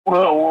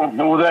Well,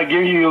 will that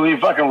give you leave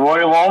fucking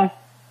Roy alone?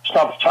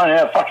 Stop trying to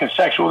have fucking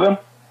sex with him?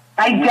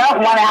 I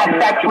don't want to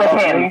have sex with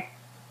him.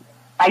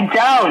 I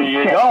don't.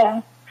 You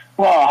don't?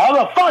 Well, how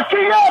the fuck do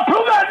you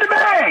prove that to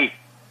me?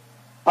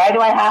 Why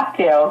do I have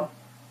to?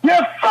 You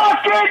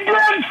fucking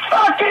did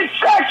fucking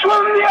sex with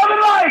him the other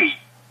night.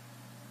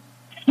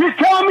 You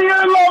tell me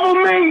you're in love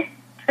with me,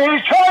 and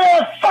you're trying to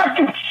have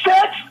fucking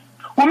sex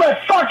with my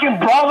fucking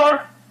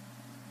brother?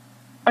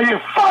 Are you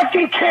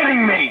fucking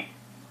kidding me?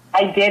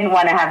 I did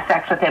want to have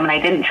sex with him, and I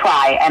didn't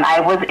try, and I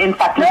was in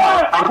fucking...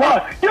 Yeah,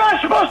 well, you're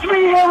supposed to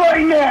be here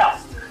right now.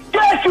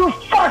 Guess who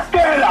fucked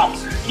that up?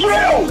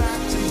 You!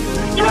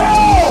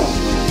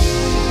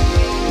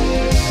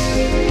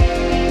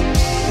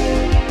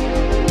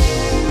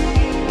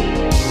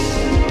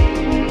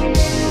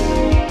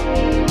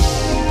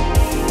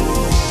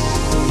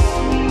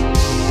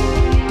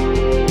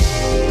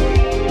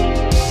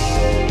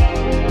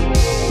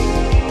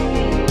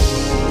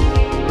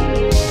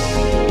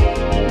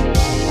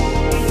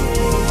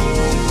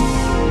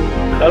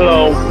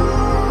 Hello.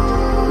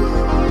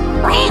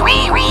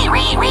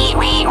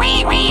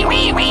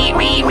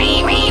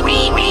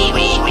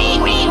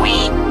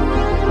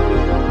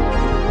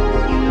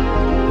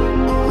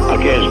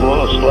 Okay, so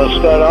let's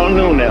start out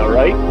new now,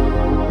 right?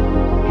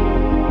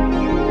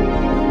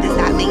 Does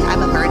that mean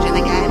I'm a virgin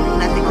again?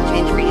 Nothing will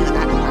change for you in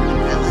that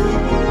department,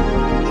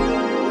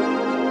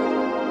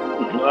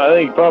 I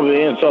think probably the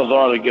incels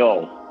ought to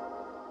go.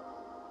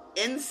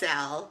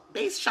 Incel?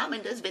 Base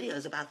Shaman does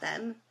videos about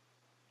them.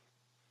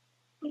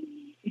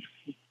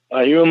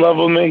 Are you in love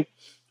with me?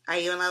 Are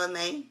you in love with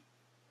me?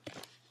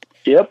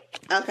 Yep.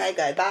 Okay,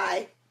 good.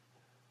 Bye.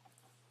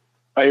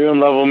 Are you in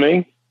love with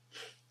me?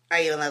 Are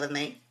you in love with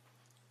me?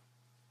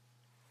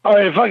 Oh,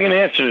 you fucking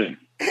answered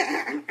it.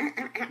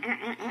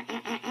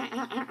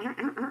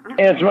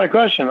 Answer my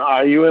question.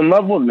 Are you in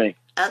love with me?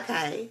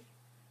 Okay.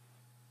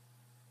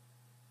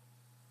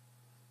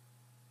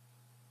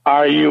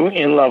 Are you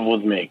in love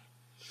with me?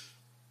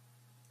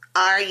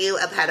 Are you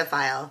a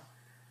pedophile?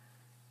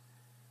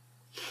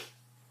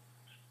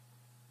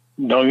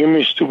 Don't give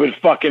me stupid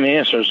fucking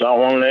answers. I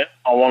want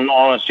an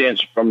honest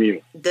answer from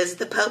you. Does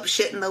the Pope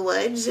shit in the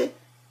woods?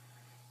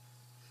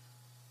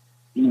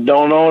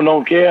 Don't know,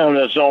 don't care.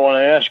 That's not what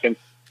I'm asking.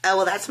 Oh,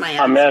 well, that's my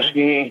answer. I'm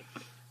asking.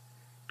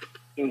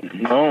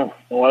 No,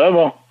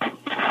 whatever.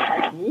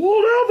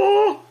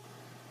 Whatever.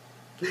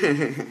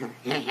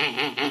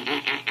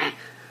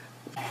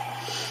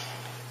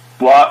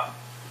 What?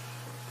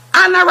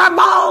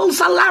 Honorable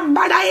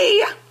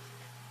celebrity.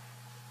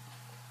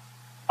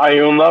 Are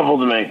you in love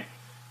with me?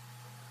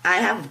 I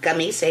have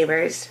gummy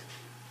sabers.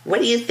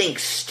 What do you think,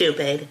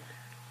 stupid?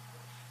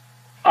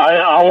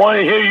 I want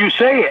to hear you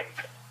say it.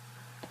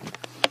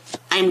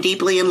 I'm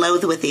deeply in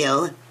love with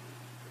you.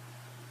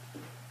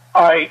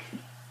 All right.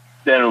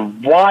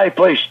 Then why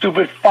play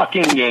stupid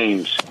fucking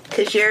games?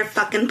 Because you're a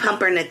fucking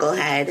pumpernickel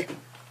head.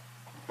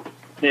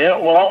 Yeah,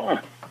 well,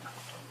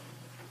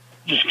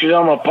 just because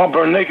I'm a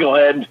pumpernickel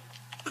head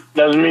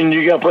doesn't mean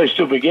you got to play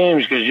stupid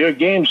games, because your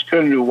games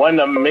could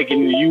wind up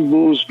making you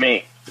lose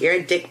me. You're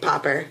a dick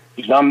popper.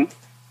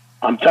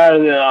 I'm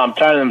tired of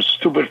them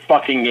stupid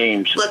fucking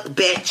games. Look,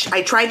 bitch,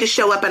 I tried to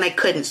show up and I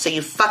couldn't, so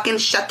you fucking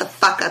shut the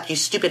fuck up, you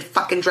stupid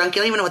fucking drunk.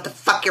 You don't even know what the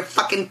fuck you're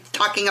fucking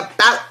talking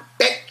about,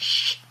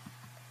 bitch.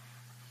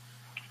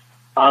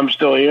 I'm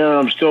still here and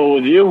I'm still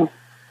with you,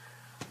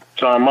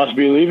 so I must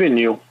be leaving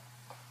you.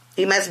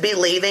 You must be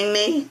leaving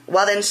me?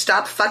 Well, then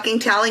stop fucking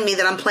telling me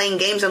that I'm playing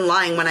games and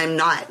lying when I'm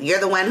not.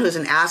 You're the one who's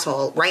an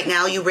asshole. Right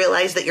now, you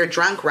realize that you're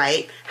drunk,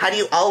 right? How do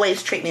you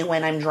always treat me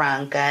when I'm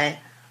drunk, eh?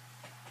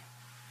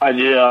 I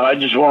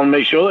just want to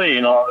make sure that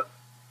you're not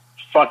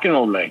fucking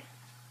with me.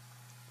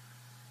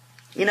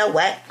 You know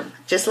what?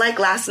 Just like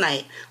last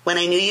night, when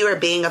I knew you were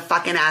being a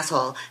fucking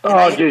asshole.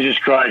 Oh, Jesus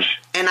Christ.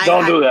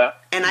 Don't do that.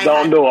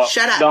 Don't do it.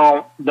 Shut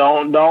up.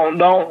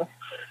 Don't.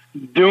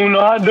 Do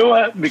not do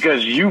it,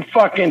 because you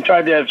fucking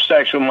tried to have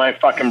sex with my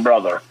fucking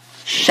brother.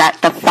 Shut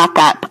the fuck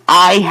up.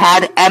 I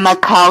had Emma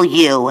call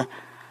you,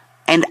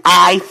 and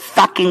I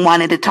fucking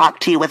wanted to talk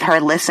to you with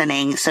her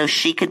listening so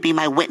she could be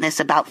my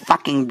witness about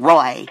fucking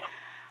Roy.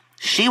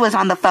 She was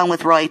on the phone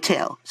with Roy,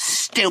 too.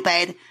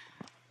 Stupid.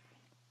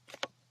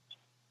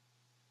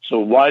 So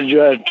why did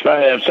you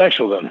try to have sex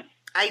with him?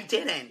 I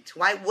didn't.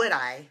 Why would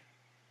I?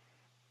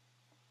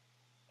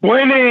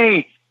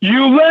 Winnie,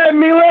 you let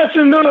me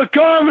listen to the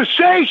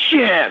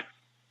conversation.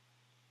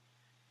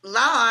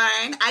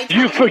 Lorne,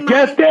 you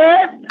forget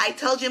that? I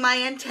told you my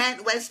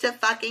intent was to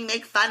fucking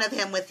make fun of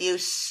him with you,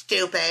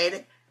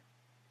 stupid.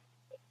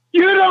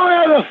 You don't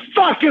have the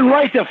fucking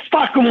right to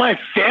fuck with my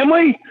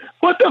family?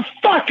 What the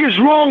fuck is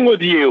wrong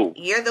with you?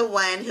 You're the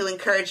one who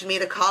encouraged me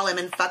to call him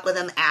and fuck with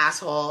him,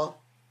 asshole.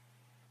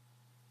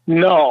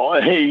 No,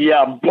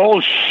 yeah,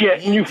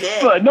 bullshit. You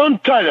did.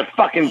 Don't try to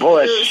fucking pull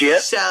that shit. You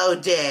so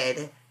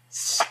did,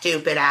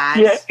 stupid ass.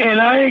 Yeah, and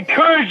I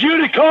encouraged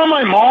you to call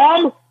my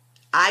mom?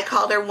 I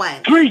called her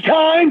once. 3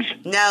 times?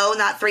 No,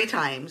 not 3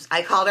 times.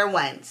 I called her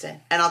once.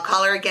 And I'll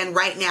call her again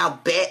right now,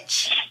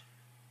 bitch.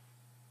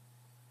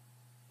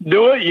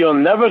 Do it. You'll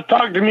never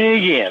talk to me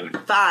again.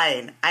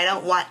 Fine. I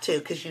don't want to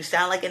because you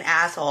sound like an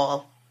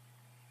asshole.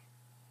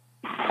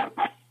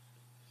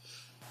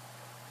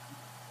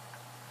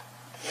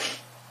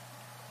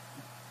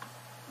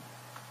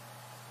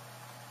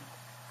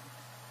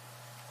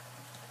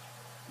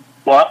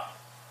 What?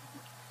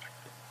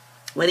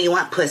 What do you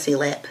want, pussy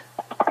lip?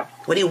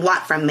 What do you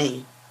want from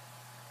me?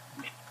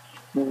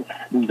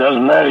 It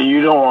doesn't matter.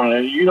 You don't want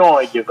to. You don't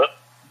want to give it.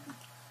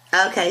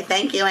 Okay,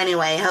 thank you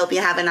anyway. Hope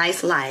you have a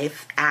nice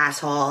life,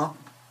 asshole.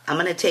 I'm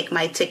gonna take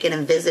my ticket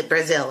and visit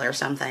Brazil or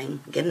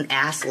something. Get an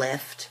ass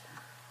lift.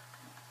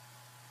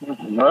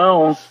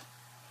 Well,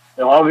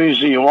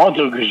 obviously you want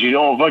to because you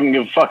don't fucking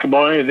give a fuck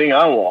about anything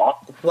I want.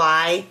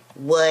 Why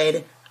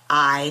would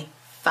I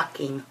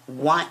fucking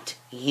want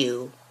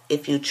you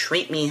if you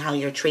treat me how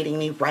you're treating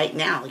me right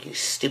now, you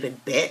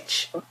stupid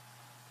bitch?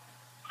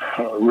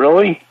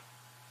 Really?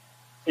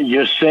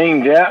 You're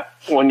saying that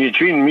when you're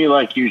treating me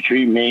like you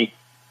treat me?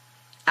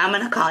 I'm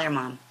gonna call your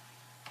mom.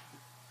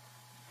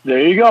 There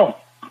you go.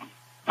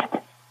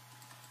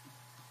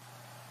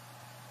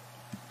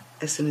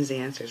 As soon as he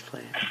answers,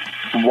 please.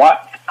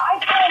 What?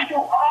 I told you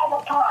all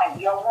the time,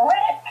 your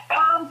rent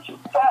comes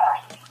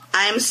first.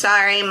 I'm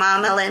sorry,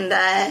 Mama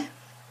Linda.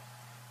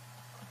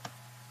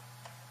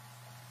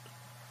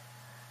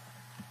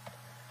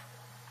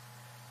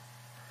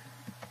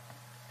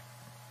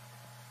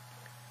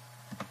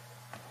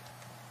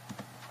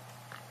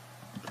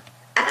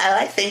 Oh,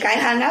 I think I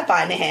hung up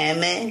on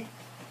him.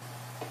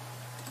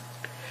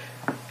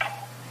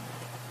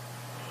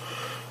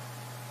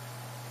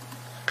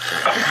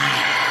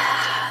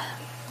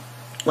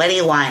 What do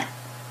you want?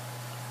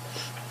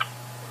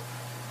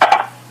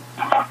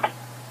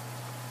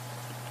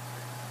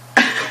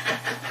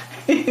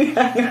 He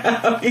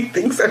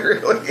thinks I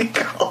really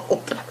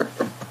called her.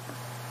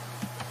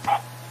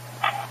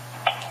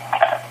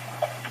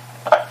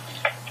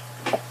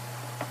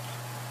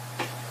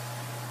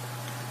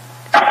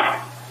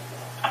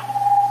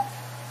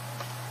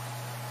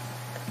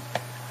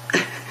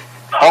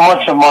 How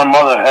much of my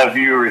mother have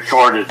you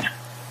recorded?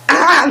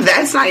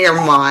 That's not your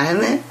mom.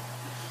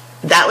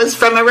 That was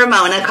from a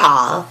Ramona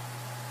call.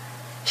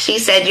 She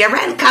said your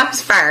rent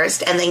comes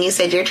first, and then you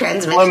said your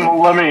transmission.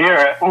 Let me hear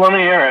it. Let me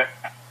hear it.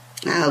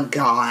 Oh,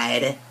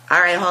 God. All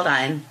right, hold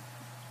on.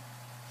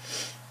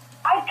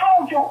 I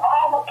told you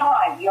all the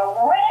time,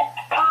 your rent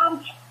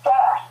comes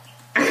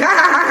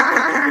first.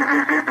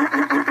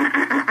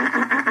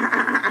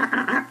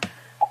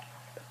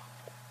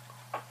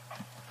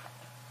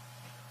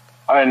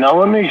 All right, now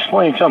let me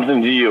explain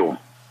something to you.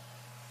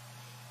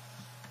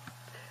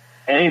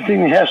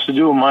 Anything that has to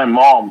do with my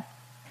mom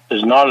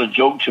is not a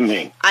joke to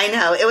me. I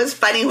know. It was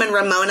funny when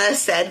Ramona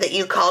said that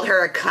you called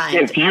her a cunt.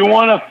 If you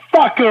want to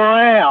fuck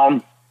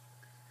around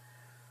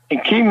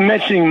and keep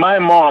mentioning my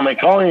mom and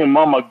calling her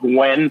Mama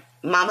Gwen,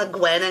 Mama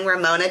Gwen and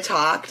Ramona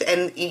talked,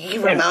 and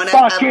you, and Ramona,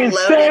 fucking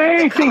uploaded say the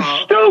anything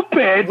call.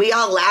 stupid We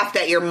all laughed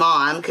at your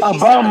mom because you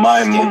about sound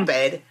my mom.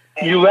 stupid.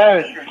 You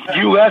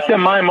laughed at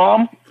my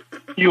mom?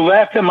 You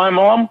laughed at my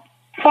mom?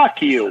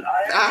 Fuck you.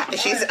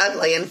 She's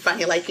ugly and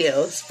funny like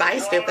you. Spy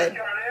stupid.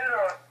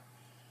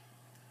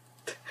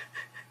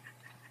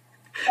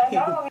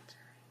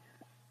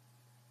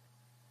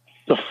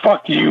 The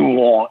fuck do you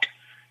want?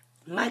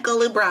 Michael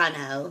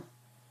Lubrano.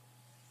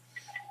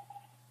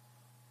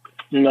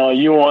 No,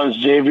 you want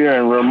Xavier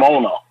and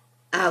Ramona.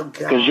 Oh, God.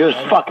 Because you're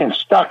fucking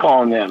stuck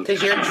on them.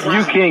 Because you're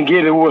drunk. You can't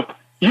get away.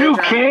 You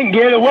drunk. can't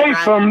get away You're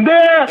from drunk.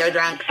 their You're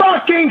drunk.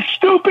 fucking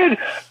stupid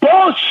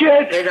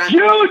bullshit. You're drunk.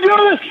 You do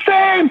the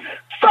same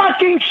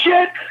fucking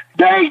shit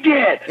they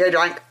did. You're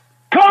drunk.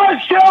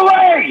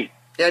 Constantly.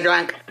 You're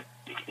drunk.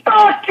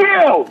 Fuck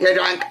you. You're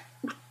drunk.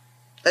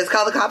 Let's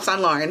call the cops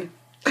on Lorne.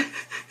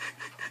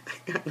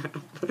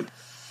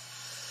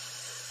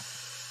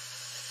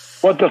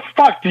 What the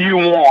fuck do you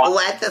want?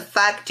 What the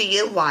fuck do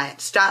you want?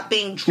 Stop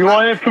being drunk. You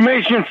want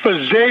information for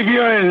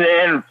Xavier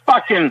and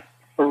fucking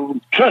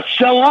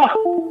Priscilla?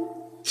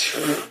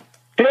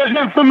 Here's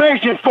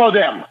information for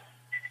them.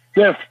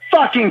 They're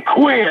fucking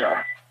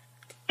queer.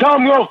 Tell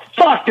them to go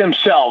fuck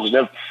themselves.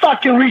 They're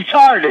fucking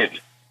retarded.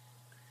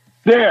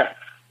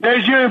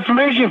 There's your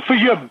information for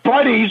your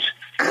buddies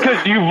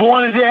because you've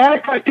wanted to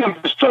act like them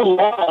for so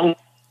long.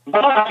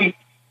 Bye.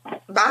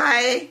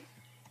 Bye.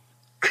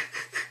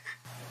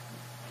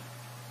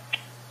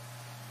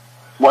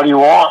 What do you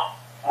want?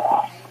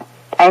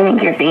 I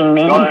think you're being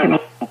mean to me.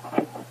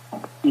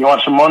 You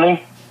want some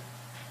money?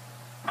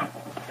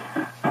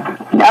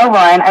 No,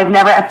 Lauren, I've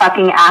never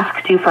fucking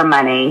asked you for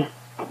money.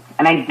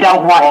 And I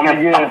don't want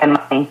your fucking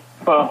money.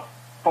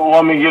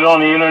 Want me to get on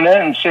the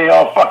internet and say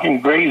how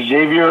fucking great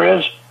Xavier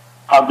is?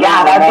 How great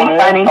that'd be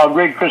funny. How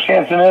great Chris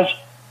Hansen is?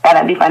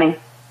 That'd be funny.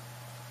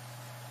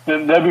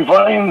 That'd be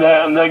funny.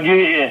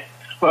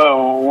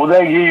 Will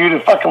that get you to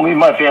fucking leave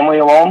my family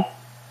alone?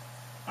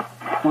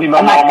 Leave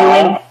my mom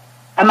alone?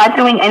 I'm not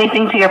doing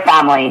anything to your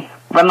family.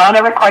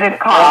 Ramona recorded a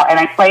call, and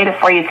I played it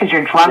for you because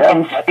you're drunk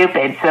and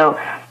stupid, so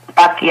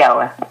fuck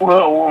you.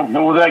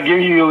 Will that give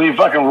you to leave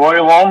fucking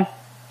Roy alone?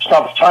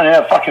 Stop trying to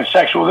have fucking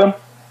sex with him?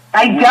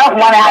 I don't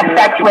want to have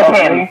sex with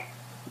him.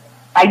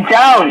 I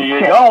don't. You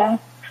don't?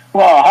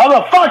 Well, how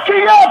the fuck do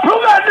you gotta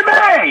prove that to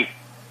me?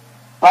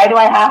 Why do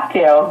I have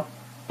to?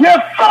 You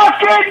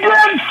fucking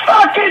did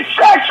fucking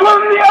sex with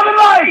him the other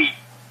night.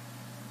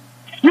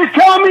 You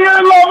tell me you're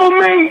in love with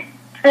me,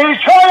 and you're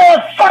trying to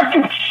have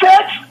fucking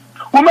sex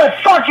with my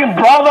fucking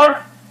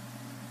brother?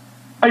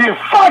 Are you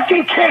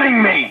fucking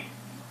kidding me?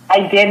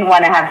 I didn't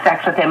want to have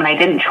sex with him, and I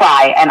didn't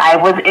try, and I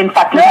was in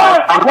fucking...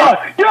 Well,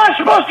 you're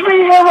supposed to be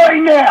here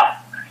right now.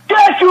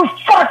 Guess who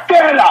fucked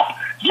that up?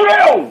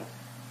 You!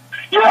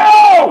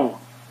 You!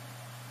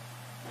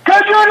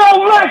 Because you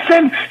don't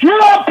listen, you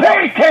don't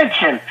pay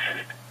attention.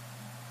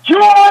 You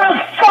want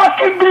to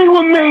fucking be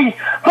with me,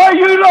 but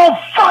you don't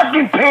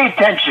fucking pay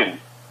attention.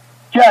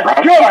 Yeah,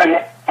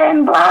 good.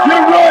 And you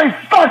really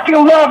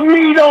fucking love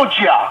me, don't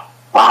you?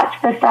 Watch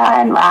the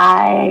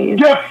sunrise.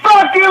 You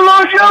fucking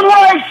lose your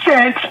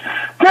license,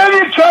 then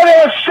you try to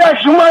have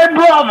sex with my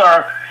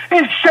brother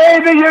and say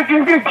that you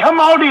can come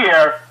out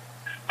here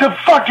to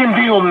fucking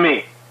be with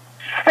me.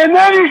 And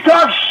then you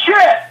talk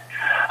shit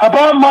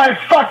about my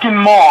fucking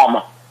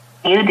mom.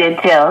 You did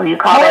too. You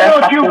called Why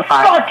her don't you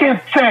fucking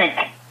think?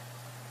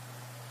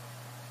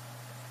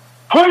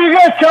 Who are you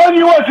guys telling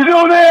you what to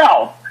do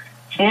now?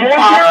 Here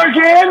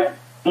again?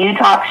 You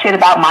talk shit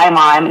about my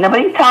mom.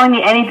 Nobody's telling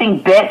me anything,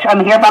 bitch.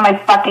 I'm here by my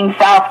fucking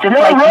self, just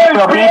You're like right, you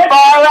will be bitch.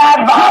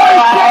 forever.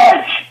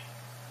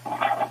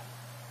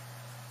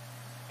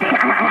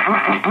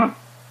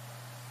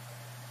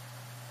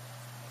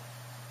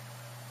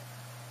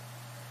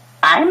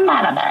 I'm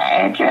not a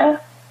bitch. You're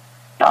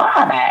a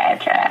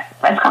bitch.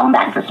 Let's call him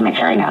back just to make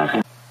sure he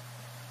knows.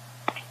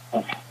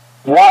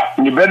 What?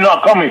 You better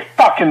not call me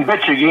fucking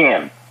bitch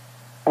again.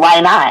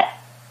 Why not?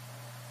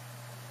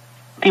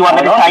 Do you want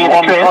me to tell you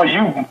the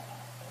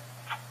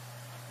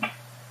truth?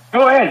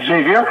 Go ahead,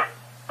 Xavier.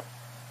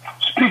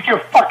 Speak your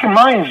fucking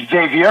mind,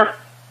 Xavier.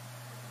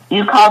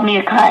 You called me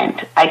a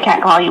cunt. I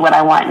can't call you what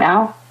I want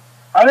now.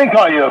 I didn't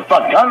call you a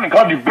fucking cunt. I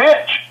called you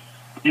bitch.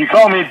 You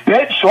called me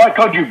bitch, so I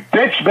called you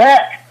bitch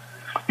back.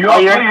 You all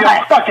play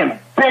your fucking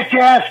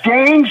bitch-ass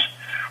games.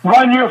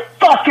 Run your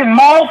fucking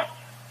mouth.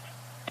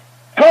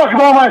 Talk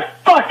about my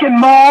fucking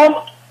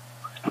mom.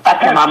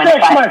 Fuck your mom and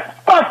my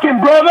fucking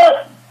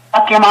brother.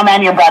 Fuck your mom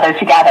and your brother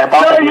together,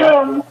 both of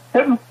you.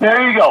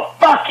 There you go.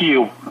 Fuck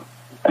you,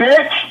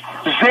 bitch.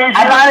 Xavier.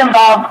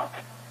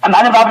 I'm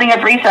not involved in your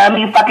threesome,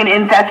 you fucking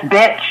incest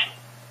bitch.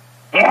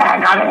 Yeah, I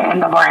got it in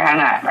before I hung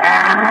up.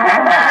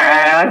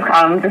 Let's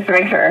call him just to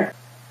make sure.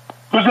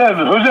 Who's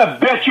that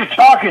bitch you're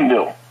talking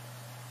to?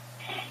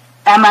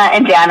 Emma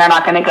and Dan are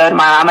not going to go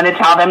tomorrow. I'm going to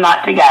tell them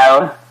not to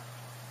go.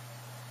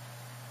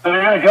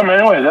 They're going to come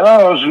anyway. They're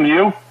not listening to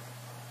you.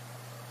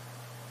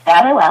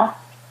 Yeah, they will.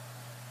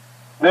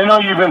 They know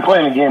you've been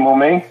playing a game with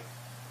me.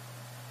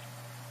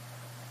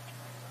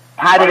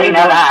 How do they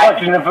know that?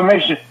 Collecting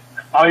information.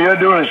 All you're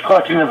doing is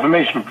collecting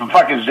information from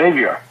fucking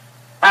Xavier.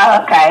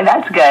 Oh, okay,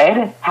 that's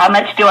good. How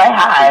much do I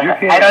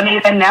have? I don't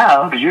even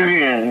know.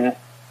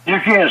 You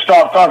can't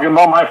stop talking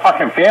about my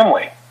fucking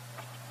family.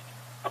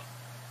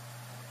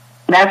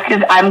 That's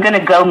because I'm going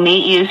to go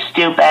meet you,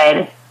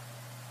 stupid.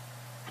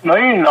 No,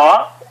 you're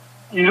not.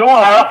 You don't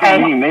want to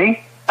fucking meet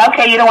me.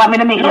 Okay, you don't want me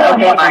to meet you?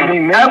 Okay,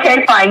 fine.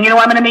 Okay, fine. You don't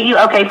want me to meet you?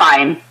 Okay,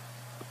 fine.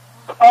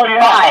 Oh,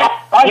 yeah.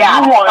 Fine.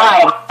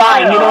 Yeah,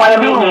 fine. You don't want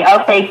to meet me?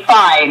 Okay,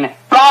 fine.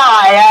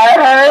 Bye.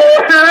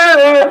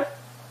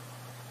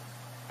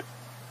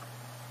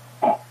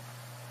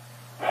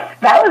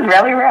 That was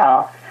really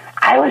real.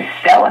 I was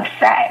so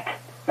upset.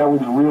 That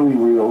was really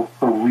real,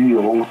 for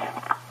real.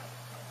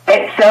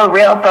 It's so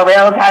real for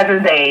real,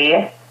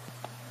 Tazazy.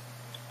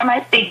 My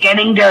feet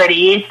getting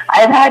dirty.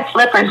 I've had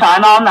slippers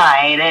on all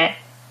night.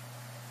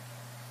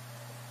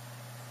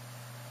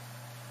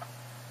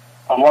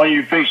 I want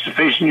you face to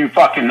face and you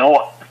fucking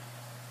know it.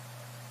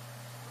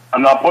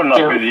 I'm not putting up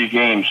with these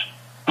games.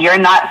 You're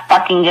not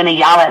fucking gonna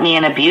yell at me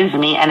and abuse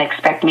me and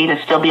expect me to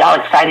still be all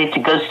excited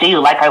to go see you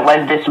like I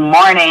was this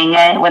morning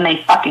when they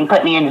fucking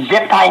put me in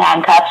zip tie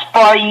handcuffs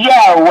for you.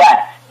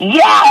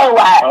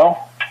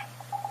 Well,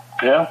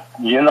 yeah,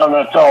 you're not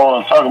gonna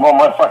talk about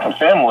my fucking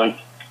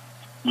family.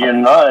 You're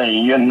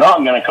not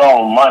gonna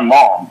call my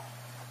mom.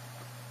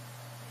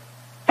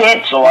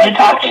 Bitch, so you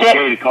talk shit.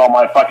 Okay to call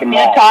my fucking mom.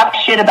 You talk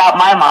shit about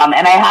my mom,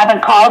 and I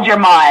haven't called your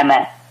mom.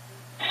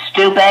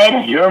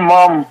 Stupid. Your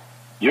mom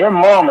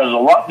is a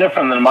lot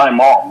different than my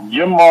mom.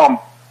 Your mom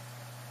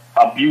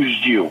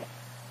abused you.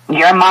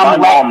 Your mom my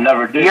mom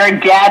never did. Your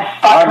dad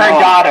fucked her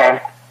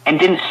daughter and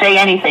didn't say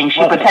anything.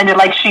 She pretended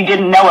like she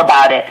didn't know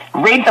about it.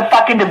 Read the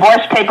fucking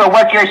divorce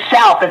paperwork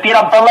yourself if you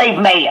don't believe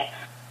me.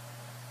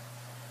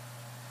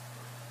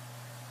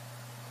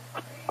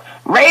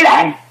 Read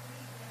it.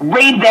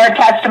 Read their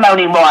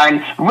testimony,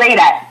 Lorne. Read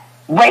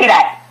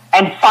it.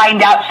 And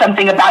find out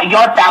something about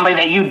your family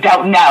that you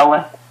don't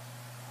know.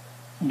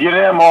 Get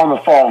him on the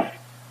phone.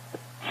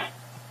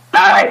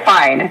 All right,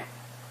 fine.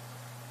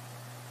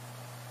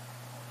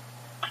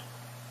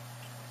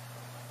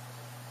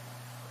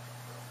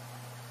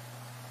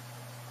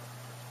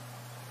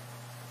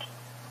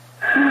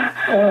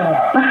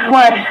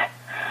 What?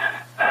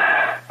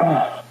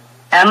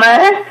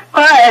 Emma?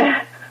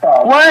 What?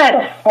 Oh, What?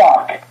 the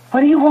fuck?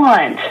 What do you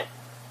want?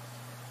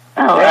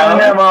 Oh, And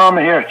their mom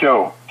here,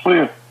 too.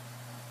 Please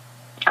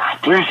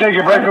take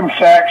a break from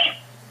sex.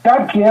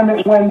 God damn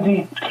it,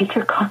 Wendy. Take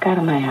your cock out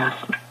of my ass.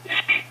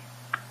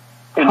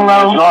 And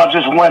Hello? It's not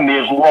just Wendy,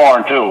 it's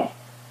Lorne, too.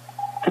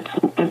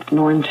 It's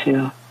Lorne,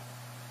 too.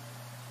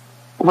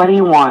 What do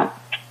you want,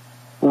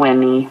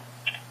 Winnie?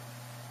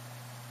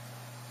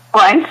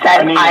 Lorne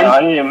said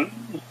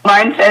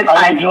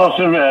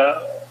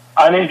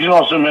I need to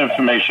know some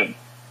information.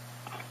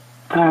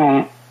 All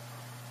right.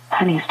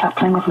 Honey, stop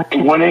playing with my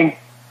kids. Winnie,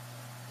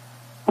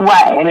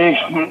 What?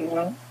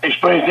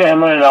 explain to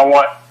Emma, and I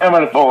want Emma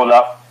to pull it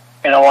up,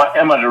 and I want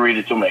Emma to read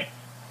it to me.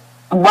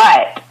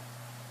 What?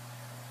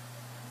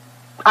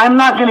 I'm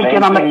not going to Same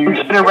get on my thing you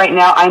computer just- right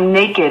now. I'm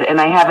naked, and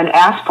I have an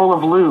ass full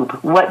of lube.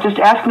 What? Just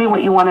ask me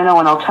what you want to know,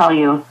 and I'll tell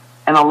you,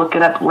 and I'll look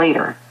it up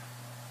later.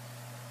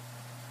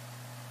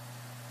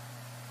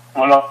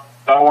 Well,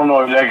 I won't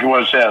know exactly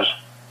what it says.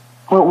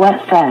 Well,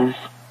 what says?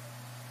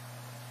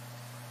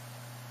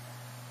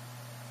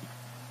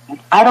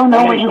 I don't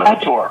know what you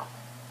guys.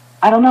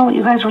 I don't know what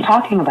you guys were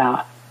talking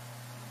about.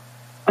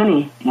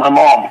 Winnie. My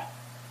mom.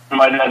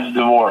 My dad's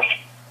divorced.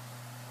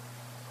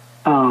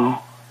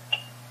 Oh.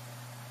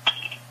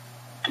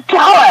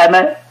 Tell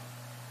him.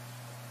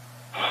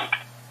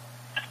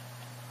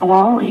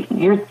 Well,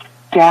 your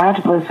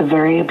dad was a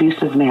very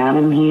abusive man,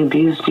 and he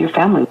abused your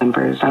family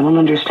members. I don't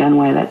understand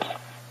why that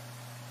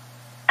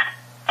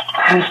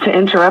has to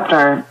interrupt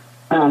our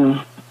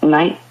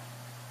night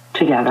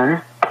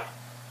together.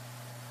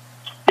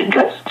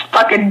 Just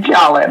fucking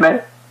tell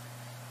him.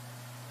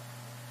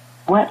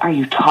 What are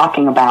you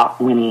talking about,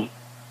 Winnie?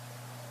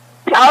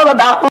 Tell him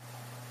about.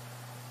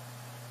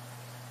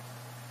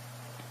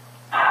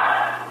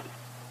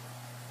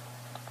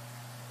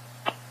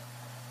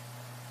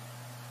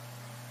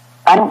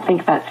 I don't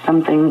think that's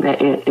something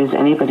that it is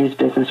anybody's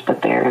business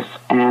but theirs,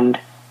 and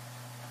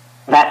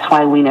that's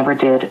why we never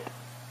did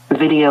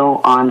video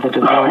on the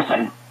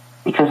divorce,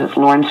 because it's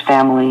Lorne's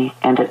family,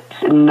 and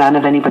it's none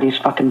of anybody's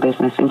fucking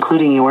business,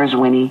 including yours,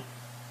 Winnie.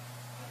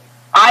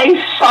 I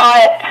saw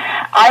it.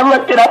 I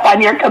looked it up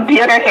on your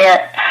computer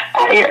here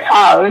at your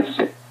house.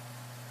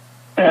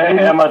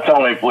 Emma,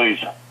 tell me, please.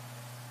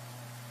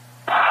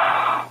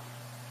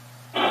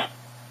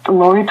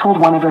 Lori told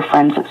one of her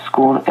friends at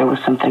school that there was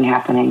something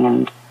happening,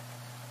 and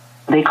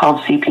they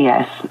called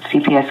CPS.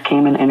 CPS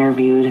came and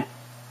interviewed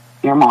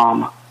your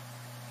mom.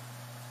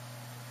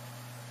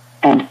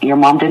 And your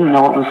mom didn't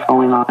know what was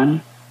going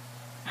on.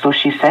 So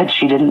she said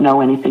she didn't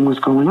know anything was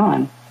going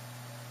on.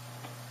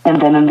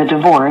 And then in the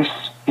divorce,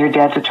 your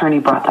dad's attorney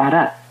brought that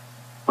up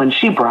when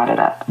she brought it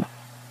up.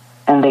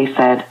 And they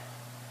said,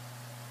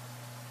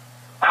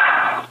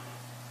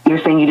 you're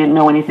saying you didn't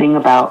know anything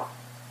about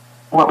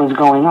what was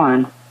going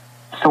on.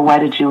 So why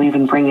did you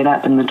even bring it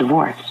up in the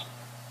divorce?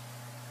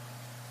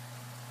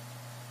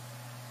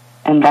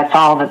 And that's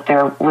all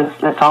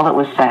that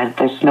was said.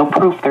 There's no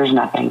proof, there's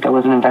nothing. There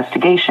was an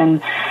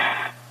investigation.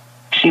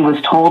 She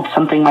was told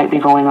something might be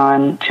going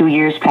on. 2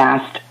 years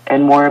passed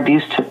and more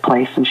abuse took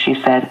place, and she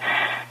said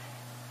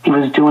he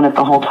was doing it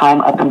the whole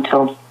time up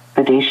until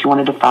the day she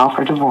wanted to file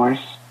for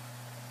divorce.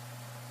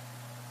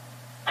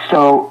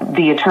 So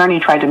the attorney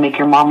tried to make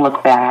your mom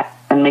look bad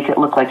and make it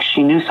look like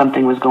she knew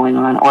something was going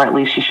on, or at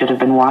least she should have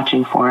been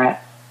watching for it.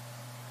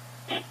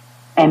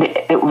 And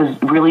it was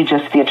really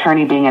just the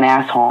attorney being an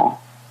asshole,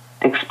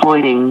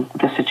 exploiting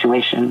the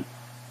situation.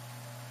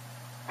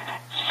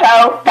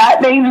 So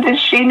that means that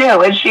she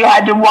knew and she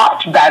had to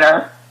watch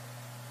better.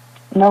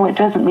 No, it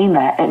doesn't mean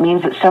that. It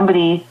means that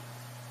somebody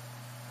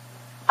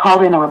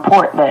called in a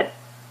report that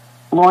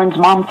Lauren's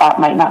mom thought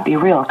might not be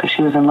real because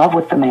she was in love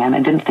with the man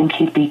and didn't think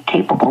he'd be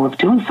capable of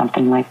doing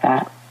something like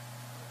that.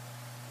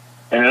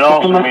 And it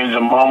also means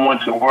that mom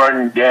went to work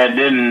and dad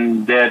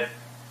didn't.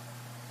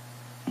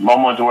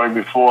 Mom went to work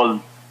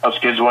before us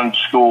kids went to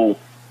school.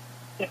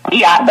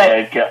 Yeah, but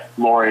Dad kept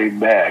Lori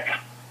back.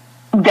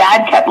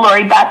 Dad kept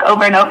Lori back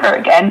over and over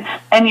again,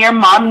 and your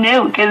mom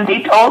knew because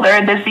he told her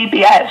in the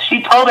CPS.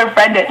 She told her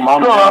friend at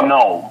Mom school. didn't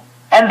know.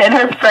 And then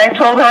her friend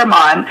told her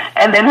mom,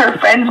 and then her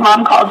friend's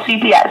mom called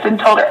CPS and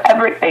told her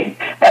everything,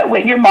 that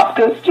when your mom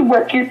goes to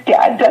work, your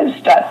dad does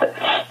stuff.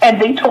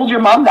 And they told your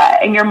mom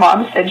that, and your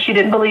mom said she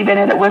didn't believe in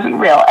it, it wasn't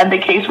real, and the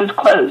case was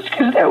closed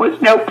because there was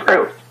no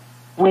proof.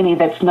 Winnie,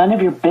 that's none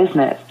of your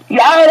business.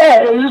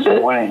 Yeah, it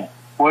is. Winnie,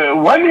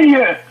 when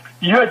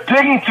you're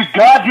digging too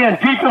goddamn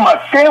deep in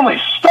my family,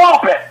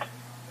 stop it!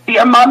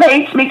 Your mom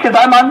hates me because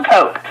I'm on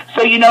coke.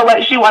 So you know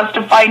what? She wants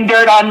to find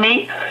dirt on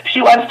me. She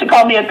wants to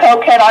call me a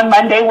cokehead on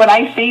Monday when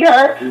I see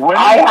her. Winnie,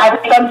 I have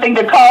something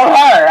to call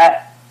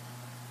her.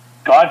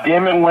 God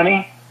damn it,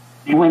 Winnie.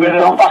 You Winnie, better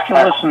don't fucking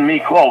start. listen to me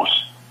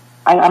close.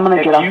 I'm going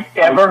to get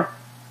off.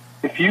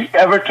 If you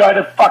ever try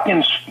to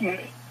fucking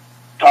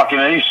talk in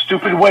any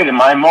stupid way to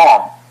my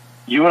mom,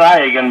 you and I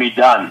are going to be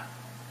done.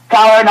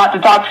 Tell her not to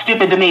talk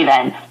stupid to me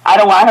then. I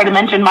don't want her to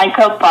mention my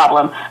coke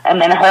problem. And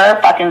then her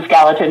fucking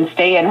skeleton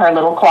stay in her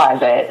little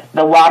closet.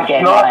 The walk-in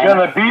It's not one.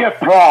 going to be a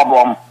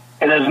problem.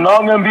 It is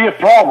not going to be a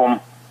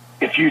problem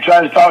if you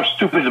try to talk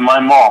stupid to my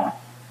mom.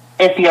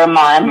 If your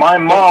mom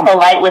is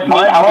polite with me,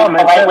 I'll be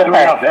polite with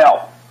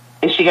her.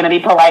 Is she going to be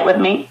polite with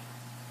me?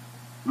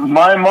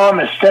 My mom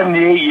is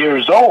 78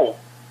 years old.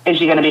 Is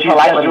she going to be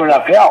polite with me?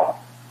 Enough help.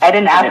 I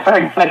didn't ask for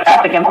her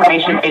demographic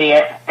information,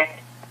 idiot.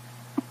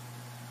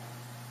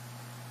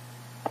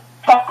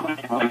 Fuck me,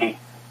 Winnie.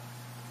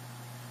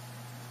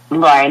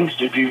 Lorne.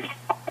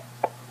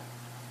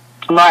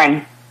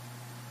 Lorne.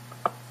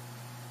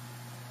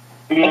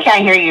 I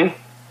can't hear you.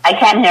 I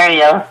can't hear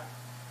you.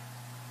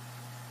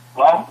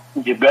 Well,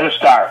 you better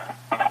start.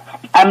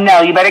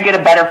 No, you better get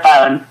a better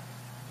phone.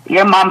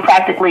 Your mom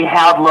practically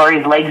held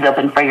Lori's legs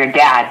open for your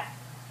dad.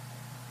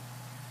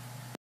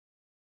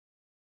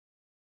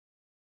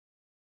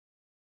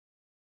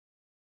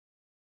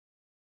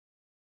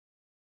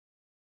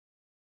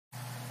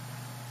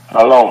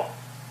 Hello.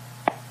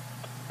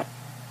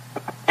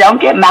 Don't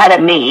get mad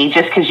at me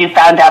just because you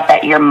found out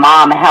that your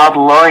mom held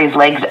Lori's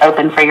legs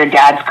open for your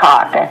dad's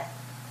cock.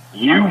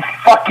 You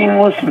fucking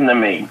listen to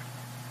me.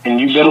 And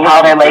you better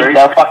held her legs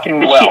open. Fucking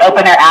well. Did she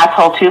open her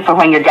asshole too for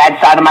when your dad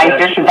sodomized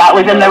her? Because that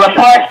was in the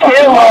report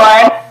too,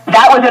 Lorne.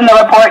 That was in the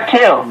report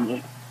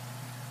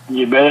too.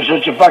 You better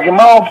shut your fucking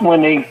mouth,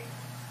 Winnie.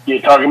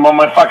 You're talking about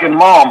my fucking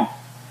mom.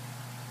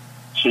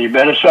 So you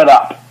better shut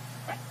up.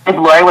 If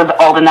Lori was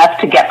old enough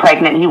to get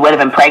pregnant, he would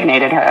have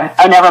impregnated her.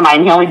 Oh, never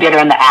mind. He only did her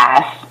in the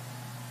ass.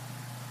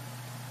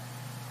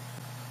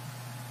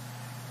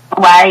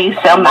 Why are you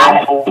so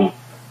mad at me?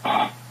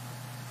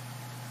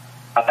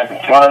 I'm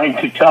trying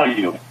to tell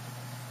you,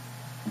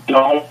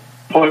 don't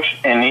push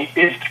any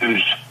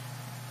issues.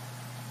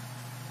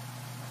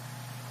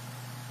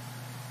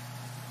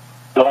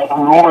 Don't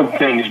ruin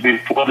things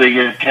before they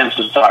get a chance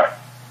to start.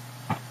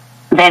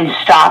 Then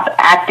stop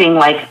acting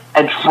like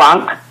a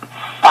drunk,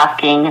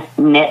 fucking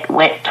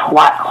nitwit,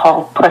 twat,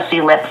 hole, pussy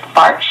lip,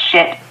 fart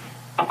shit.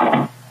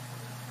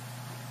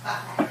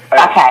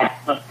 Fuckhead.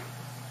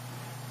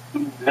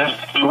 This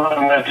is what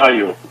I'm going to tell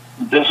you.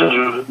 This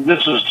is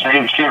the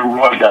same shit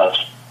Roy does.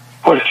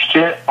 Push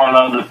shit on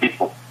other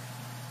people.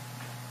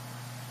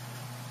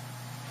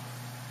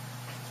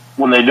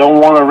 When they don't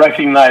want to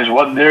recognize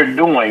what they're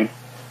doing,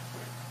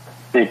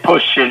 they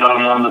push shit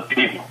on other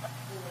people.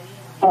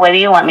 What do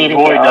you want me to do?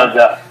 Roy does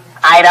that.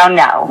 I don't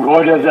know.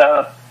 Roy does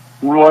that.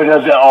 Roy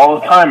does that all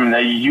the time,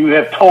 and you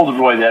have told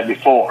Roy that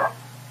before.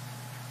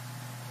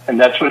 And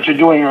that's what you're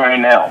doing right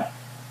now.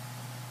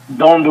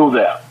 Don't do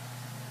that.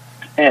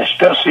 And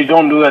especially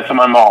don't do that to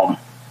my mom.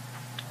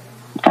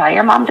 Tell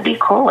your mom to be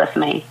cool with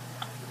me.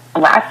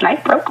 Last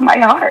night broke my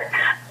heart.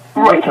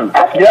 Listen,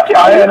 yeah,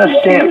 I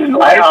understand.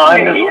 I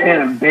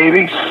understand,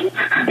 baby.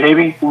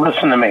 Baby,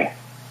 listen to me.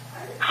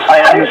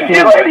 I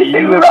understand that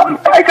you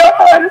have... My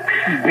God.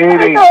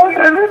 Baby. I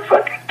got on the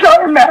fucking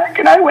tarmac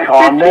and I went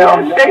calm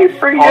down. To stay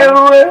for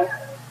you.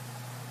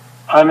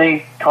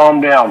 Honey, calm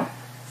down.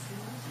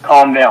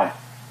 Calm down.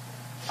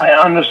 I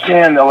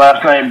understand that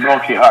last night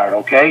broke your heart,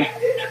 okay?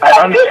 I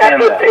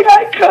understand that. I did everything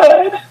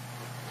I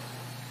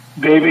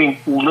could. Baby,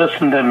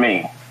 listen to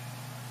me.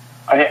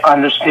 I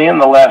understand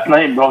the last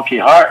night broke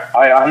your heart.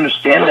 I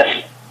understand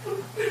it.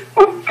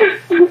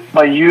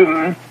 But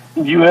you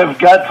have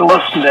got to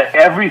listen to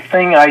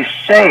everything I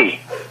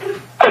say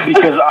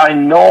because I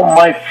know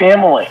my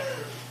family.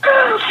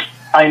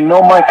 I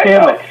know my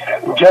family.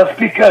 Just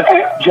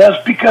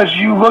because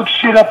you look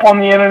shit up on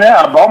the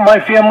internet about my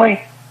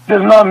family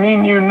does not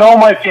mean you know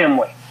my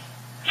family.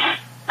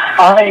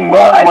 I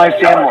know my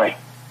family.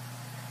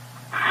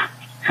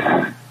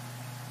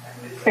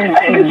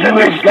 And you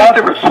have got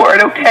the report,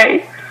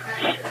 okay?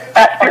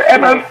 After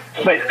Emma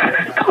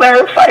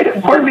clarified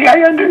it for me,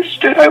 I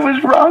understood I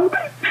was wrong.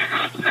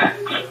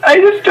 I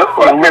just don't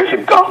want her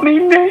to call me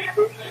names.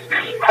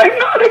 I'm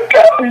not a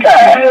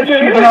cokehead.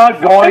 She's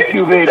not going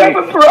to, baby. I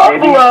have a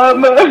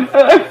problem.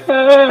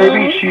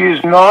 Baby, she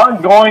is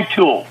not going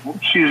to.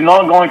 She's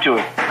not going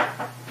to.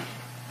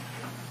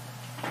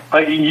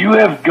 But you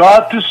have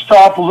got to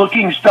stop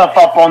looking stuff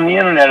up on the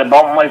internet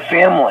about my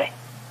family.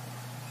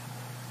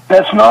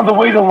 That's not the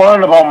way to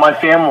learn about my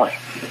family.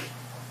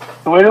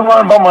 The way to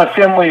learn about my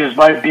family is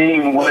by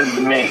being with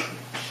me.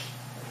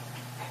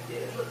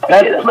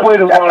 That's the way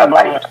to learn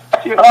about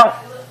it.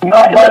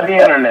 Not by the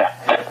internet.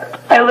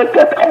 I looked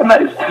up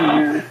Emma's.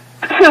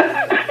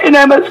 In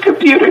Emma's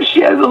computer, she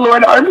has a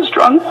Lorne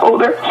Armstrong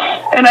folder,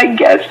 and I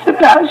guessed the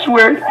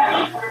password.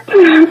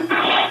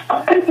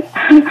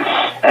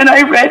 And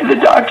I read the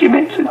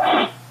documents.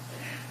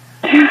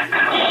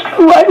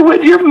 Why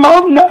would your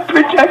mom not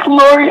protect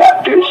Lori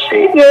after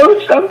she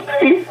knew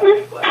something?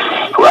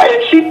 Why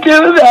did she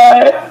do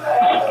that?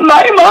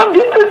 My mom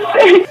did the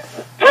same.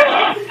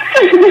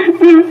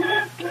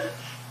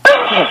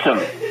 Listen,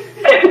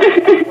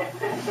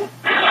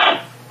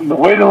 the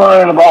way to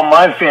learn about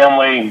my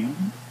family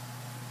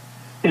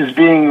is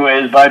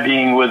by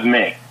being with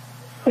me.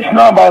 It's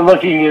not by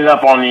looking it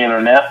up on the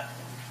internet.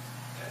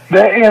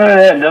 The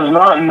internet does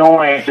not know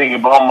anything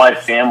about my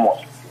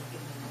family.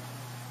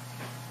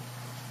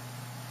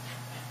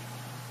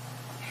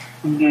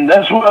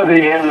 That's why the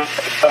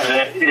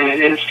internet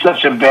is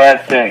such a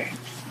bad thing.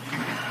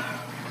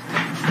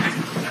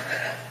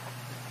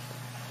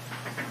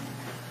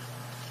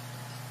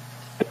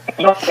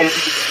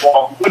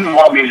 Well, wouldn't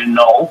want me to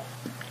know.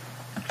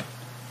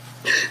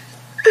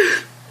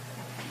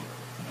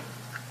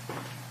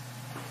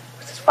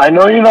 I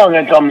know you're not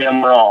going to tell me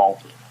I'm wrong.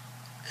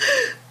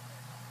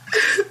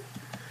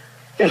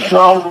 It's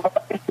not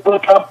right to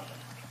look up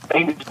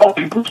and tell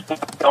people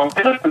don't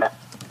do that.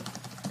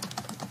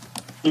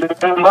 You're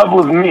in love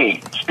with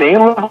me. Stay in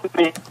love with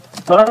me.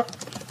 Huh?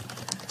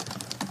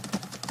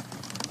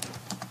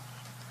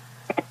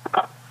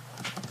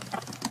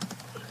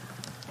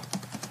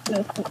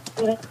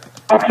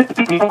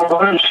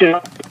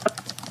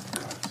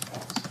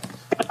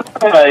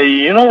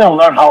 You don't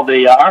learn how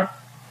they are.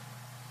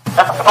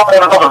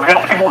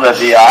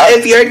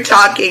 If you're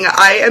talking,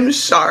 I am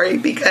sorry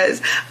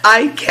because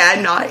I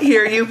cannot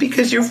hear you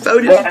because your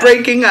phone is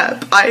breaking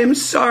up. I am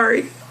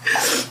sorry.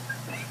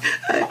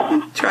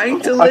 I'm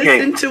trying to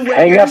listen to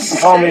what you're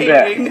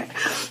saying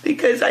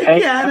because I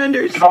can't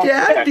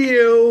understand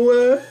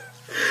you.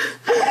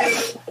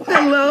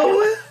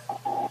 Hello?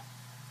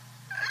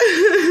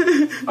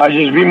 I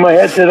just beat my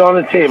headset on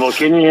the table.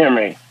 Can you hear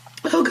me?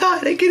 Oh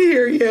God, I can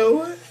hear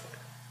you.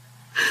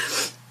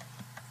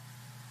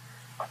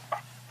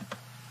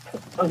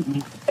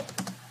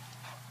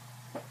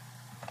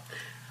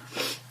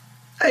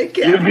 I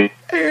can't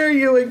hear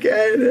you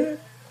again.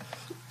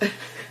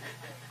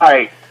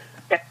 Hi.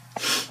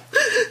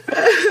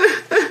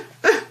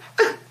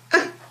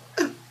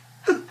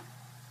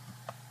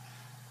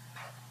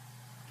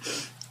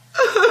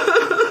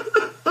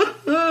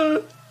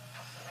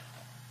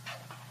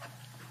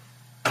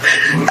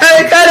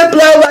 I gotta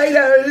blow my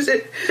nose,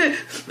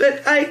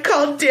 but I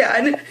called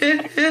Dan.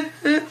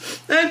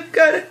 I've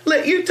gotta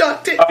let you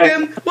talk to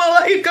him while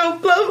I go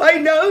blow my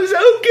nose,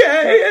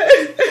 okay?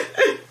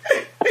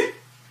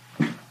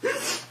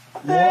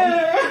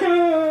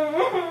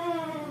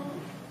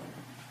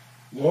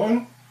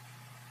 Lorne?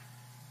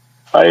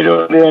 How you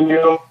doing,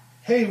 Daniel?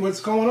 Hey,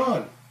 what's going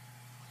on?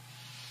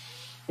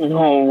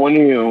 No, what are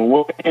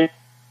you?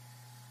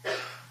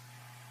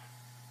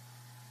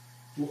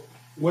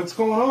 What's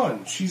going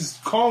on? She's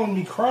calling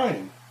me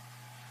crying.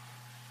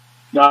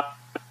 No.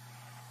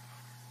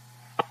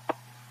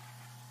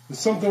 There's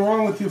something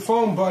wrong with your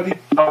phone, buddy.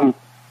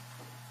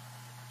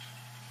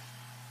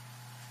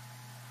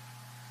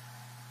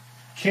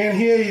 Can't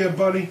hear you,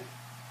 buddy.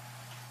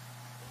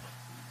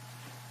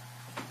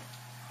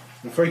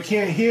 If I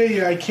can't hear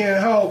you, I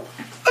can't help.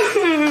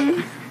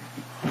 My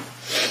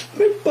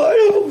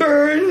butthole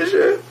burns.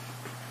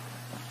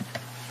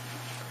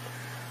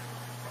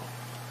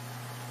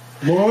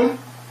 Lorne?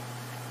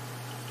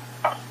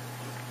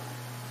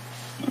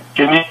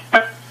 Can you?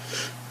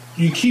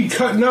 You keep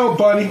cutting out,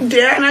 buddy.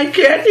 Dan, I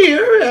can't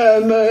hear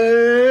him.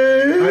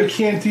 I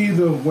can't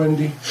either,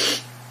 Wendy.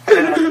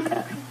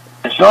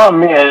 It's not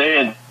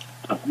me.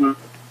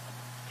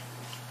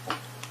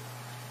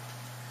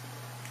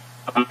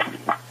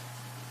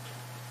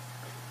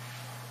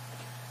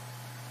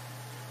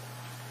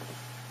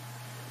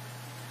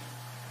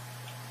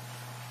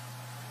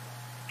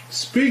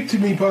 Speak to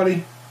me,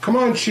 buddy. Come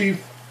on,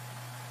 Chief.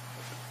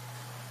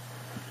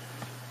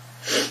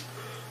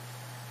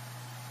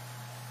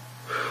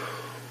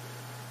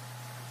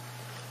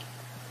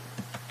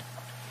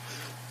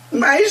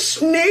 My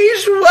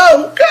sneeze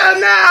won't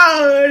come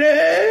out.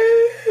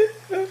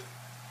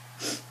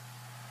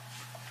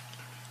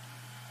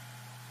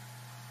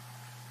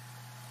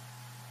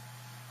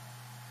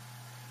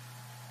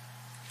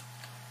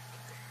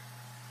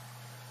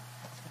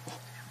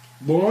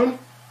 Lorne?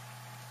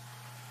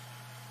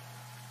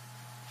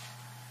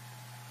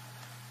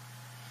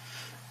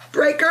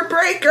 Breaker,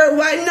 breaker,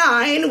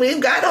 1-9.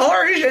 We've got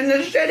horrors in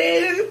the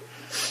city.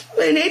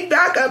 We need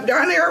backup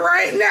down here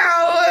right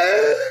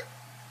now.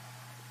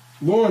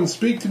 Lorne,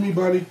 speak to me,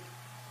 buddy.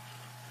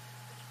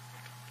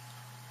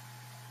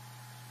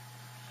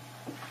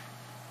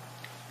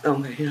 Oh,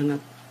 my hang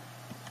up.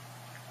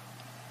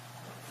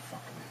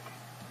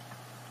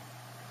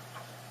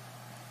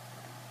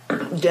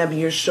 Debbie,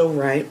 you're so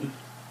right.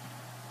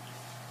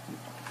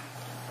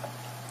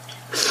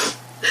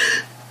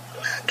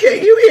 Can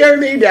you hear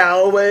me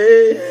now?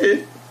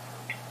 I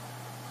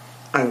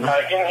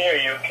can hear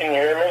you. Can you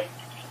hear me?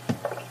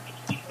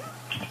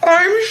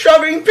 I'm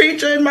shoving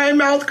pizza in my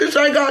mouth because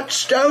I got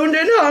stoned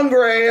and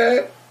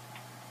hungry.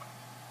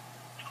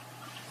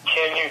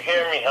 Can you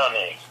hear me,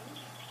 honey?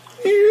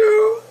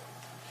 You?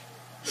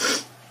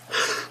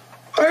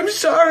 I'm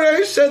sorry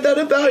I said that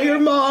about your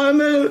mom.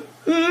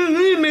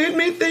 It made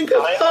me think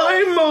of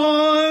my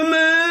mom.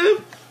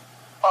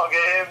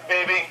 Okay,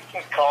 baby,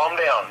 calm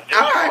down.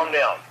 Just calm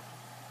down.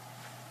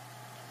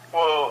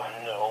 Well,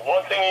 no,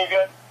 one thing you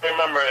got to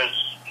remember is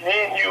me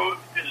and you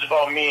is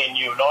about me and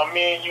you, not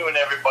me and you and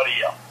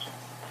everybody else.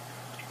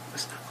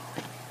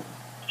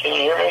 Can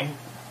you hear me?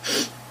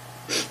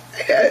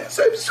 Yes,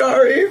 I'm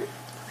sorry.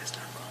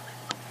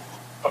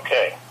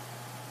 Okay.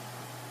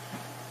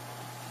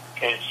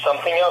 Okay,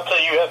 something else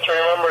that you have to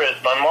remember is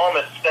my mom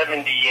is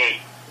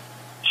 78.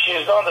 She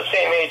is not the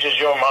same age as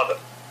your mother.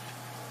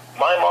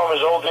 My mom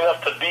is old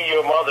enough to be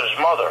your mother's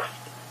mother.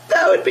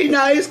 That would be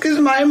nice, because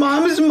my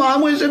mom's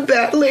mom was a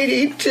bad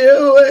lady,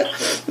 too.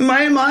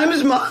 My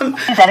mom's mom...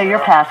 Please enter your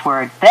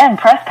password, then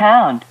press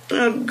pound.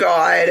 Oh,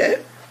 God.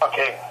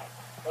 Okay.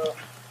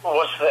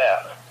 What's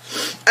that?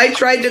 I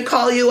tried to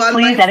call you on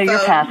Please my enter phone,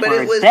 your password,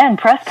 but it was... then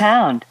press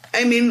pound.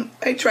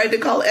 I tried to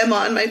call Emma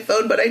on my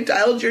phone, but I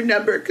dialed your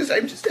number, because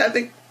I'm just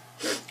having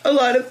a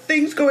lot of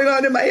things going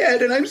on in my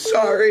head, and I'm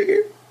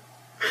sorry.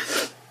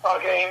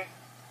 Okay.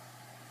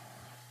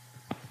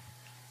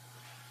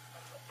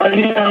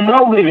 I'm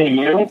not leaving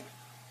you.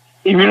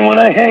 Even when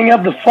I hang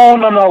up the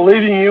phone, I'm not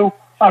leaving you.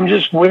 I'm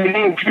just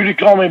waiting for you to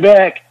call me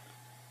back.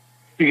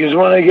 Because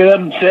when I get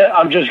up and say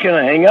I'm just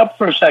going to hang up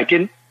for a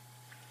second,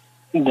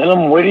 then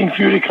I'm waiting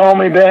for you to call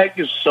me back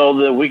so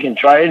that we can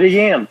try it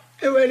again.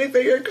 I'm waiting for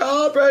your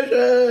call,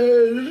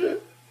 precious.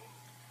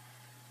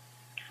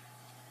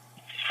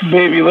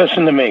 Baby,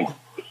 listen to me.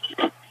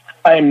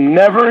 I'm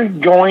never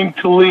going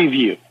to leave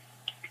you.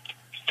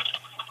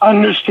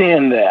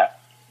 Understand that.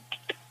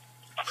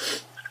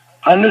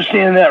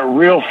 Understand that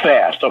real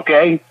fast,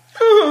 okay?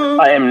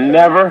 I am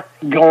never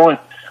going...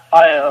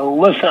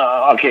 listen,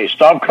 okay,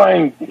 stop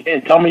crying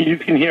and tell me you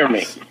can hear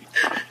me.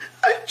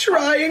 I'm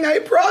trying, I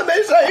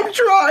promise, I'm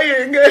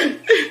trying.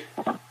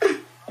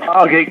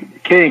 Okay,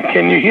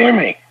 can you hear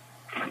me?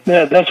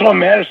 That's what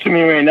matters to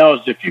me right now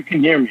is if you can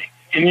hear me.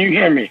 Can you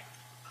hear me?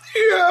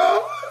 Yeah.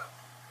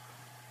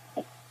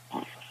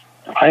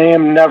 I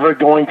am never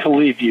going to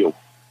leave you.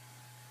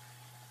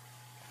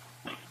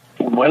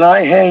 When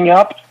I hang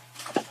up,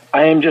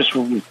 I am just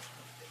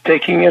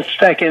taking a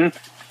second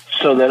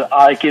so that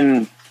I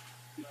can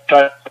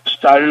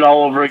start it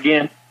all over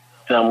again.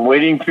 And I'm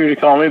waiting for you to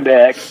call me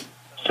back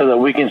so that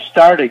we can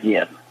start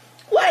again.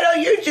 Why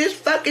don't you just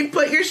fucking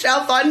put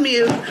yourself on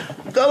mute?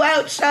 Go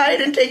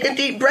outside and take a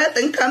deep breath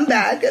and come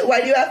back.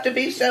 Why do you have to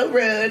be so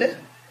rude?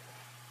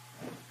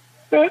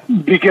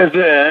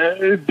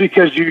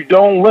 Because you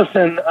don't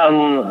listen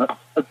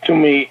to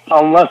me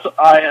unless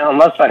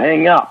I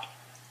hang up.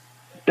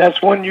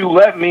 That's when you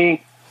let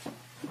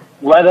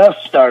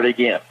us start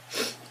again.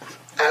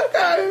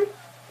 Okay.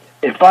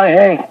 If I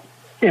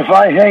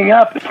hang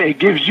up, it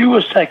gives you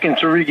a second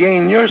to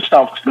regain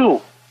yourself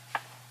too,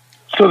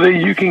 so that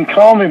you can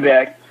call me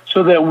back,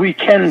 so that we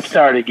can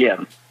start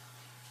again.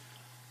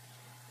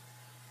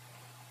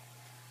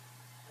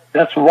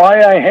 That's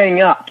why I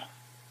hang up.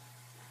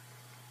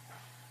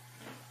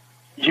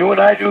 You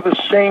and I do the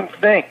same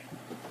thing.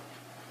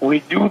 We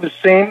do the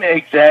same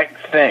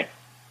exact thing.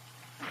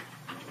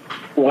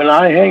 When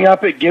I hang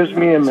up, it gives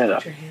me a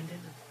minute.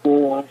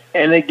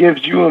 And it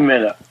gives you a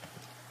minute.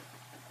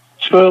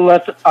 So it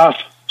lets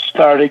us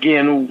start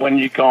again when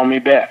you call me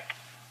back.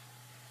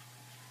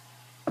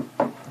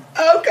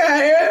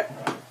 Okay.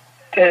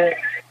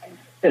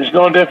 It's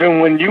no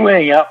different when you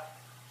hang up.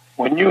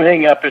 When you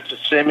hang up, it's the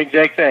same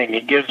exact thing.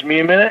 It gives me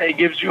a minute, it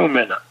gives you a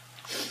minute.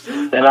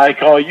 Then I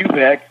call you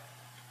back,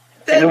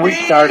 and then we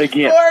start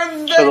again.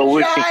 So that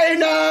we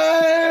can...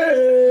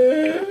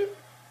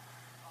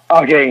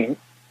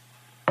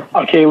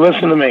 Okay,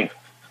 listen to me.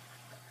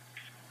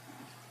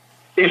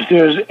 If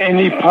there's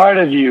any part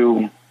of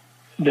you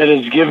that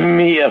is giving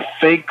me a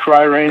fake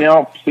cry right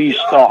now, please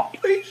stop.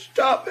 Please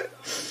stop it.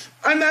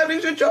 I'm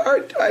having such a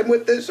hard time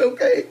with this,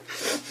 okay?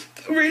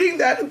 Reading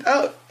that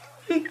about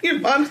your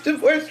mom's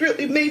divorce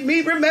really made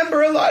me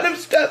remember a lot of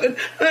stuff, and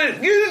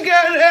you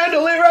can't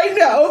handle it right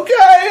now,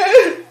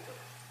 okay?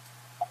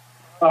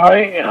 All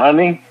right,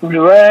 honey,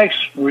 relax,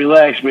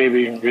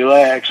 baby,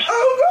 relax.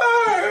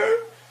 Okay.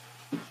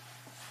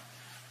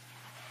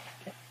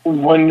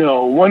 When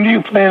do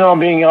you plan on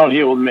being out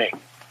here with me?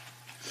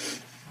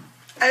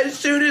 As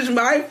soon as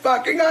my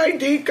fucking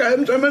ID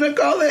comes, I'm gonna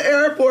call the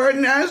airport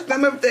and ask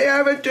them if they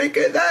have a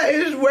ticket that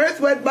is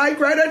worth what my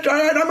credit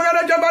card, and I'm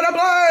gonna jump on a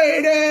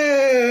plane.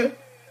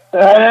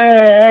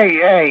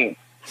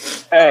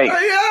 Hey.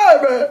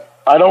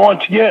 I I don't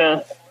want to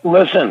get...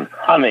 Listen,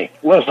 honey,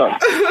 listen.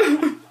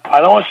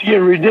 I don't want you to get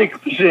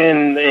ridiculous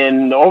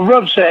and over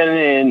upset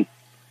and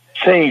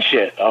saying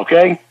shit,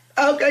 okay?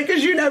 Okay,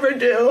 because you never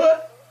do.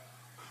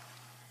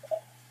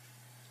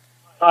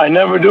 I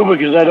never do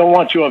because I don't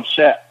want you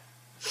upset.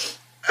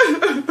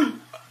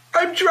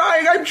 I'm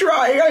trying.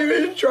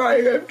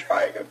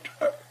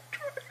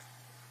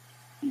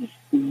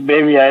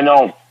 Baby, I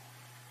know.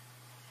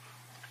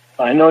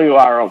 I know you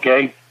are,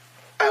 okay?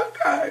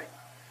 Okay.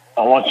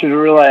 I want you to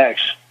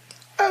relax.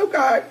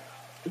 Okay.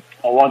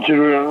 I want you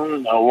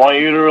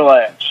to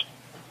relax.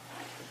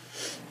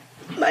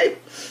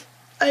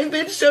 I've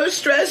been so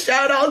stressed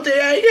out all day,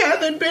 I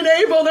haven't been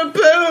able to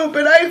poop,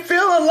 and I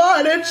feel a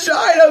lot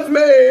inside of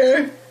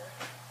me.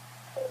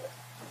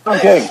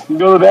 Okay,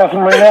 go to the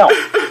bathroom right now.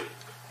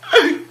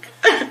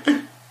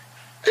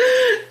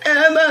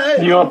 Emma.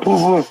 You want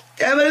poo-poo?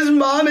 Emma's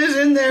mom is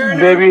in there.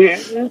 Baby.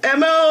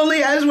 Emma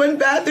only has one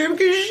bathroom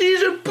because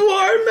she's a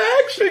poor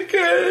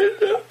Mexican.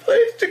 No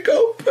place to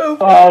go poop.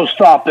 Oh,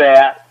 stop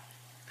that.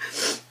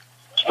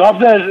 Stop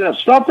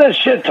that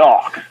shit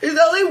talk. There's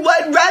only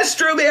one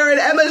restroom here, and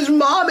Emma's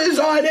mom is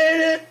on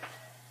it.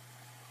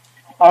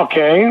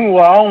 Okay,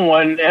 well,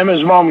 when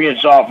Emma's mom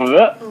gets off of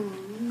it,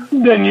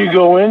 Then you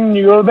go in and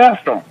you go to the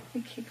bathroom.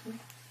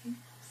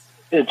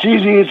 It's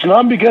easy. It's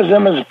not because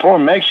Emma's a poor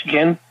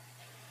Mexican.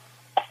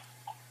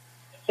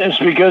 It's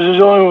because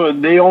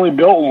they only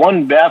built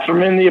one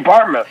bathroom in the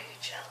apartment.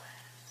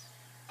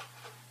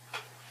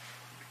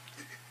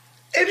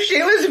 If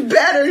she was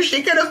better,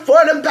 she could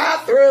afford a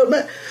bathroom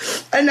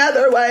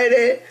another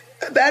way,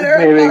 a better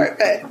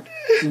apartment.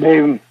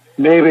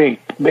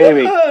 Baby.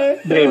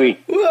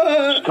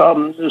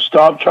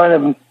 Stop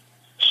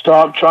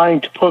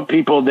trying to put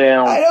people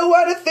down. I don't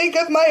want to think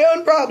of my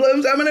own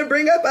problems. I'm going to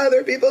bring up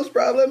other people's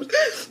problems.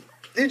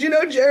 Did you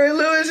know Jerry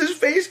Lewis's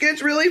face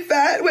gets really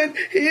fat when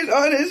he's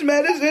on his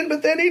medicine,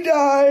 but then he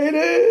died?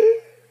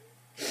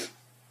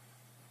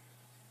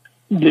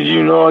 Did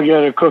you know I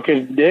got a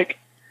crooked dick?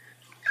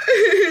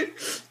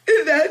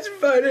 That's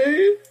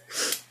funny.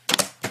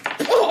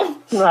 Oh.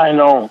 I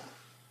know.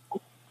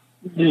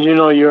 Did you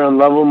know you're in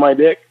love with my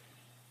dick?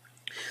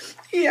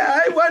 Yeah,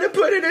 I want to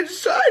put it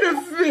inside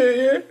of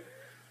me.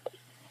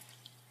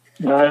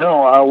 I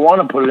know. I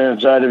want to put it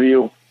inside of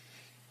you.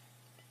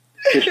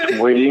 Just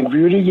waiting for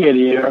you to get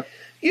here.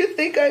 You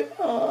think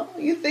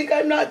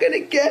I'm not going to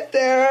get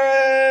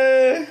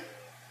there?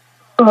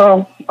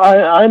 Well,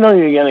 I know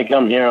you're going to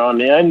come here on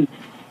me.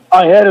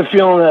 I had a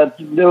feeling that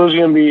there was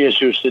going to be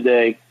issues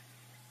today.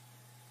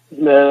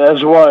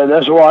 That's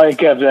why I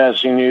kept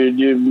asking you.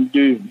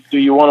 Do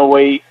you want to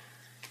wait?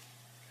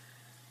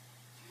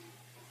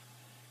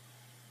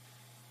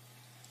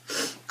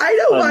 I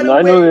don't want to wait.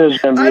 I know there's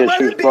going to be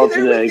issues about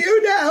today. With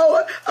you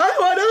now. I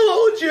want to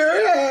hold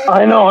your hand.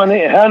 I know,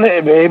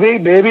 honey,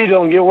 baby,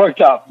 don't get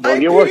worked up. Don't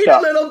get worked up.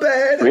 A little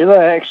bit.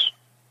 Relax.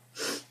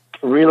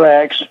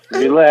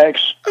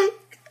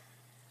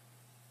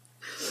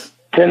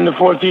 10 to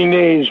 14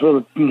 days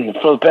for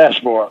the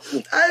passport.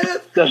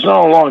 That's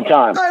not a long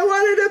time. I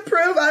wanted to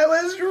prove I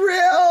was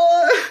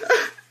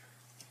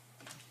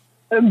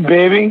real.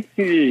 Baby,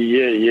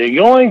 you're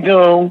going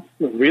to.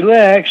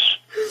 Relax.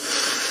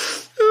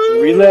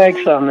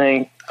 Relax,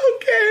 honey.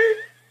 Okay.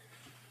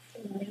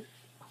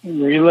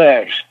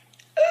 Relax.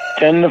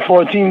 10 to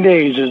 14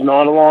 days is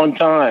not a long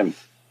time.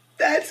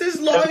 That's as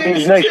long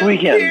as next 2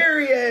 weekend.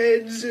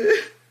 periods.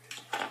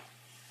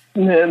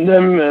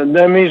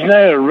 That means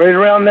right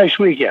around next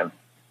weekend.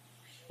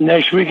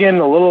 Next weekend,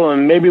 a little,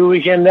 and maybe the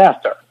weekend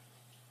after.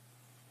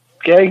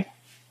 Okay?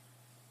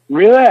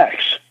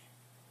 Relax.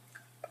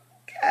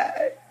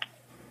 Okay.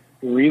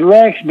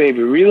 Relax,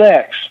 baby.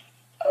 Relax.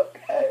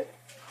 Okay.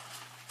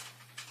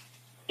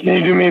 Can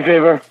you do me a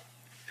favor?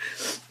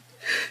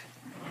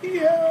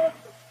 Yeah.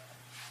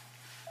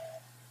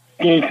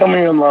 Can you tell me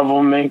you're in love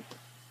with me?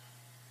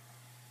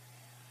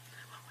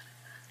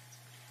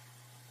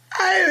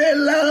 I'm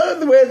in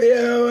love with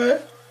you.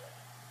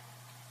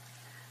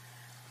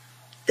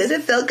 Does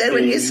it feel good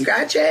when you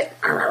scratch it?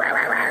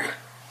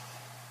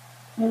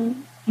 Do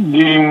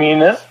you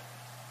mean it?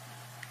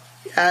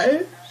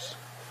 Yes.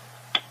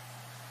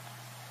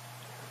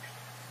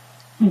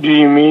 Do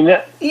you mean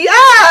it?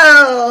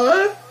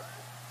 Yeah.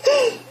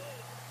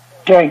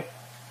 Okay.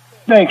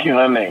 Thank you,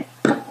 honey.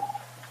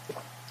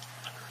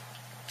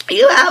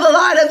 You have a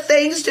lot of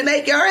things to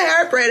make your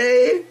hair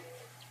pretty.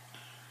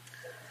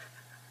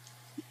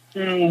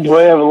 Do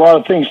I have a lot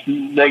of things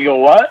that go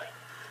what?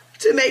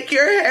 To make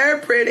your hair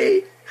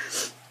pretty.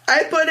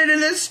 I put it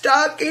in a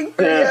stocking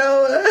for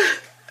you.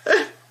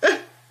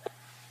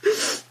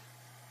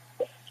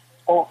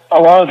 A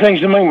lot of things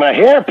to make my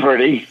hair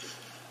pretty.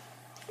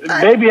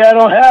 Baby, I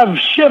don't have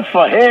shit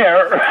for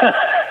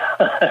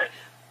hair.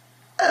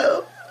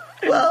 Oh,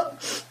 well,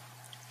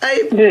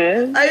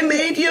 I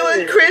made you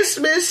a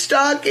Christmas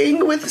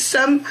stocking with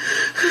some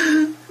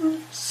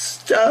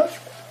stuff.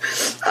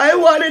 I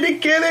wanted to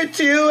give it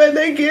to you and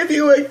then give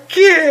you a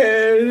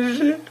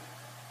kiss.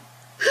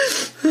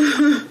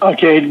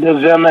 Okay,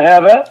 does Emma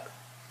have it?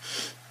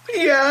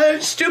 Yeah,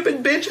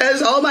 stupid bitch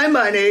has all my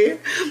money.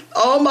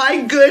 All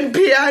my good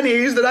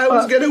peonies that I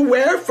was going to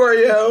wear for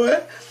you.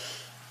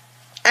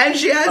 And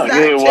she has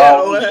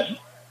that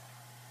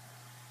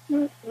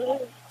too.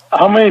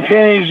 How many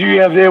panties do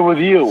you have there with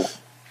you?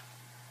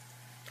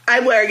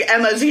 I'm wearing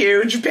Emma's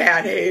huge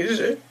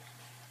panties.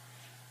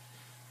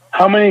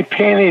 How many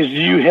panties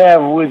do you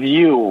have with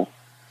you?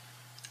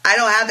 I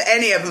don't have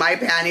any of my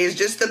panties,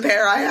 just the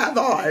pair I have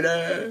on.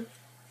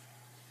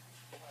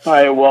 All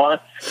right, well,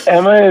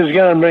 Emma is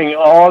going to bring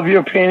all of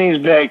your panties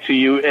back to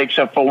you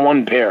except for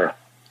one pair.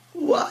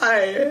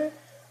 Why?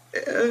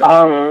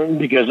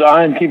 Because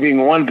I'm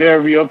keeping one pair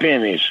of your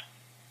panties.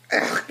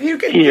 You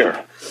can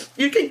here.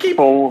 You can keep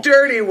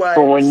dirty ones.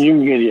 For when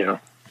you get here.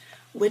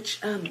 Which,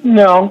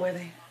 No. were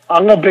they?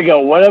 I'm going to pick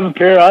out whatever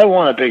pair I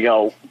want to pick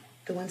out.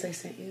 The ones I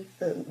sent you?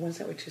 The ones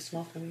that were too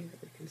small for me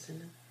that we can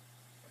send them?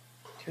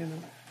 Do you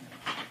remember?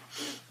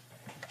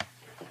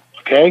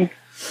 Okay?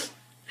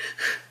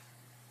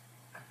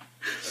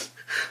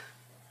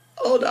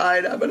 Hold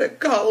on, I'm going to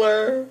call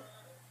her.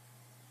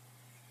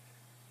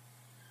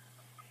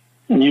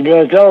 You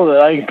better tell her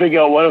that I can pick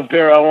out whatever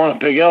pair I want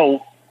to pick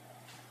out.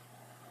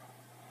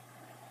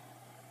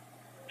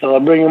 So I'll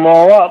bring them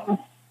all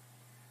up.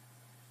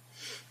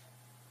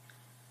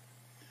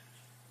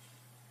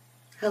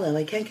 Hello,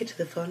 I can't get to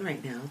the phone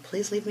right now.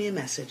 Please leave me a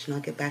message and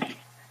I'll get back to you.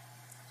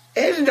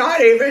 It's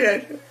not even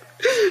a...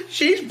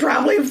 She's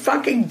probably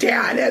fucking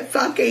down at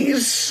fucking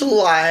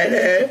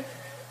slut.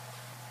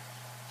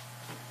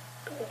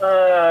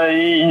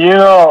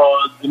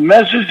 The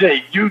message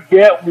that you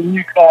get when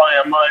you call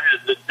Emma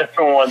is a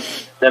different one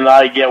than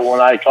I get when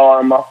I call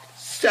Emma.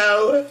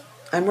 So,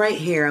 I'm right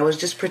here. I was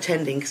just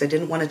pretending because I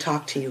didn't want to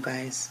talk to you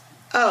guys.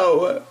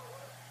 Oh.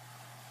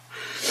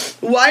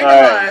 Why not?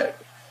 Right.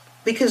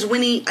 Because,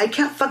 Winnie, I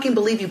can't fucking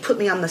believe you put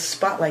me on the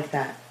spot like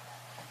that.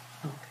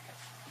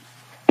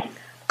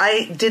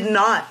 I did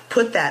not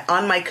put that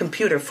on my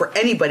computer for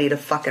anybody to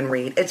fucking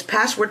read. It's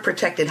password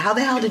protected. How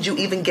the hell did you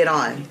even get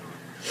on?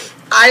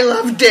 I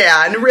love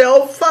Dan.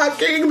 Real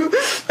fucking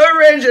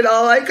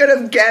original. I could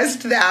have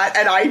guessed that,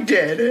 and I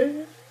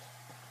did.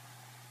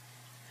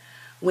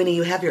 Winnie,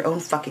 you have your own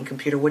fucking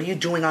computer. What are you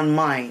doing on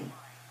mine?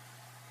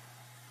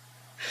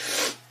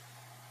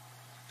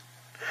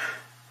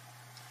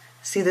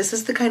 See, this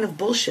is the kind of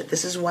bullshit.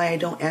 This is why I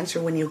don't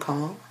answer when you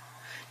call.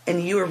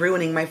 And you are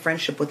ruining my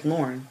friendship with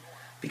Lorne.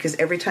 Because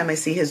every time I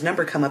see his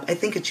number come up, I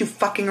think it's you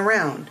fucking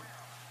around.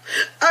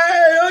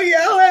 Don't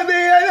yell at me.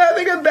 I'm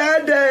having a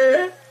bad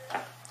day.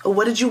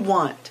 What did you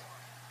want?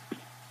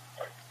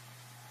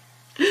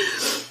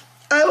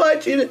 I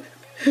want you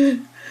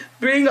to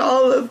bring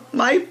all of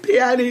my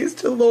peonies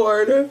to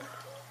Lorne.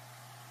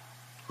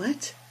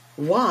 What?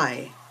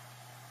 Why?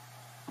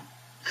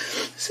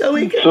 So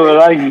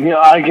that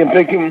I can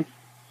pick him.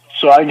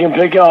 So I can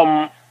pick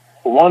out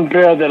one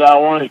pair that I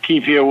want to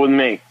keep here with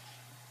me.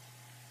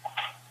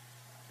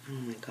 Oh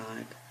my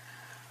God.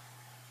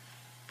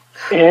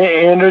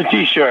 And her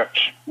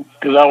t-shirts,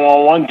 because I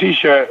want one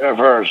t-shirt of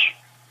hers.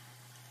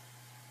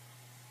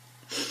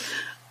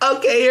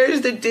 Okay,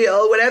 here's the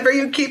deal. Whatever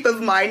you keep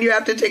of mine, you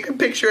have to take a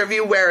picture of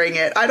you wearing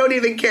it. I don't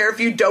even care if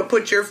you don't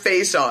put your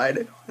face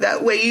on.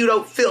 That way you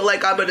don't feel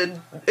like I'm going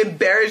to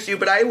embarrass you,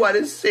 but I want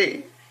to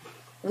see.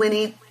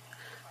 Winnie.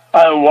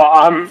 I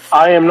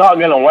am not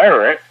going to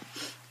wear it.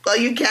 Well,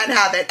 you can't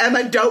have it.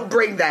 Emma, don't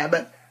bring them.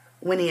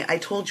 Winnie, I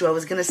told you I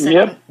was going to send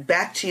them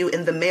back to you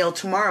in the mail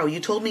tomorrow.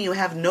 You told me you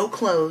have no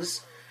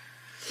clothes,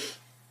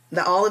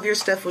 that all of your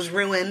stuff was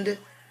ruined,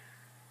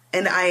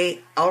 and I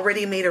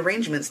already made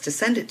arrangements to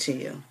send it to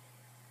you.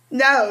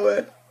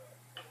 No.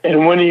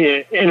 And when are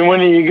you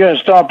going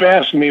to stop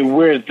asking me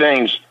weird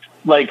things,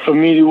 like for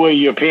me to wear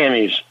your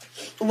panties?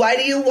 Why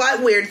do you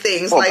want weird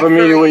things? Or like for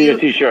me to wear your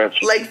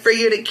t-shirts. Like for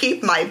you to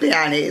keep my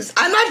panties.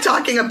 I'm not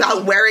talking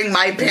about wearing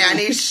my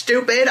panties,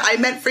 stupid. I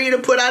meant for you to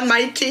put on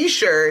my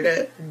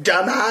t-shirt,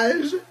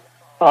 dumbass.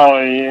 Oh,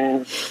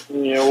 yeah.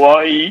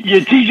 Well,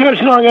 your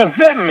t-shirt's not going to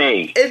fit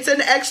me. It's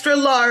an extra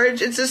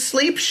large. It's a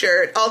sleep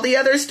shirt. All the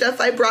other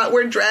stuff I brought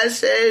were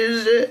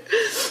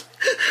dresses.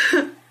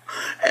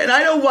 And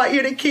I don't want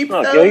you to keep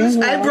those.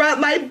 I brought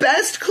my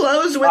best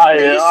clothes with me.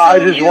 So I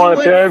just want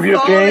a pair of your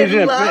panties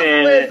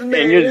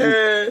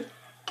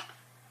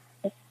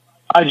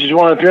I just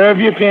want a pair of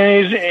your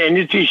panties and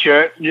your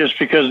t-shirt just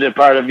because they're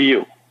part of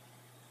you.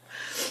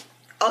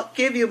 I'll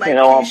give you my t-shirt.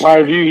 I want part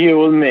of you here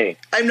with me.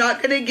 I'm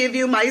not going to give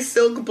you my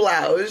silk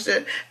blouse.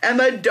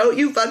 Emma, don't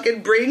you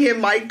fucking bring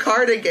him my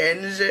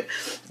cardigans.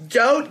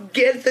 Don't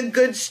get the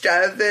good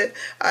stuff.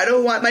 I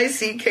don't want my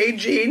CK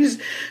jeans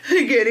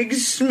getting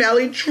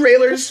smelly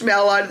trailer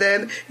smell on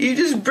them. You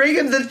just bring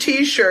him the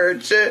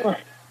t-shirts.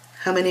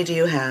 How many do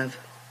you have?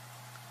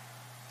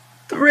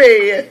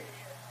 3.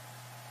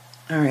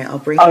 All right, I'm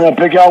going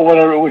to pick out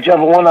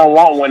whichever one I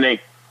want,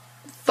 Winnie.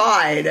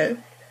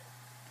 Fine.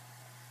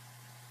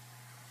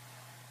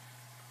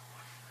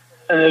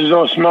 And there's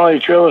no smelly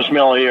trailer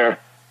smell here.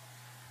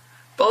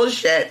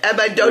 Bullshit.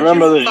 Emma, don't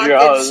you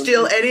fucking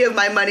steal any of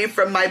my money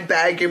from my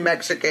bag, you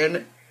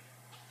Mexican.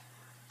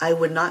 I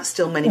would not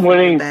steal money from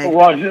your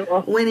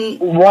bag. Winnie.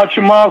 Watch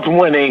your mouth,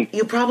 Winnie.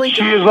 You probably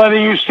She is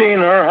letting you stay in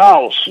her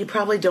house. You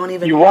probably don't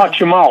even watch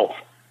your mouth.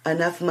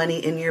 Enough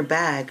money in your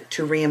bag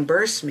to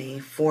reimburse me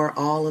for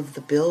all of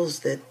the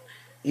bills that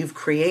you've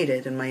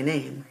created in my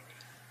name.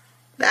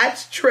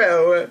 That's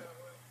true.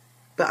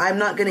 But I'm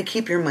not going to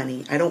keep your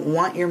money. I don't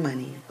want your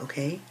money,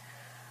 okay?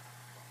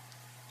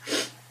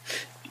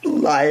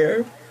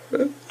 Liar.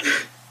 All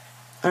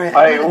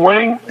right.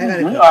 Winnie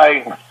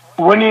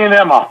and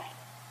Emma.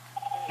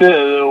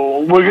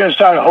 We're going to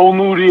start a whole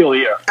new deal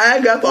here.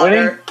 Hang up on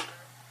her.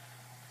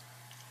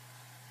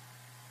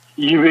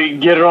 You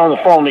get her on the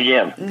phone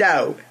again.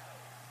 No.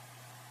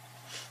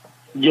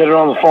 Get her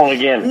on the phone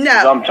again.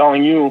 No. I'm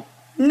telling you.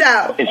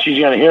 No. And she's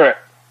going to hear it.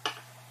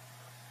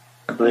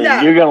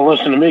 No. You're going to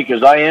listen to me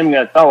because I am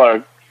going to tell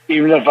her,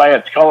 even if I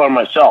have to call her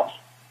myself.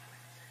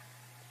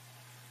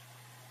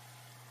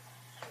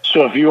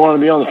 So if you want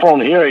to be on the phone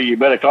to hear it, you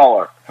better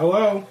call her.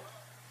 Hello?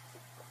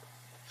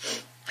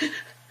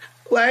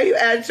 Why are you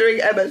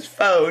answering Emma's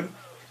phone?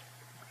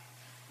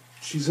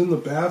 She's in the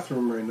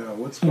bathroom right now.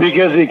 What's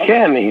because he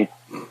can.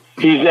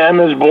 He's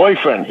Emma's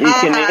boyfriend. He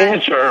can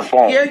answer her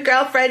phone. Your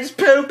girlfriend's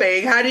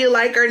pooping. How do you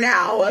like her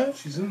now?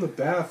 She's in the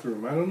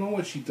bathroom. I don't know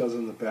what she does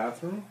in the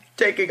bathroom.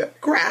 Taking a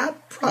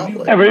crap,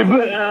 probably.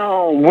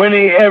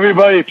 Winnie,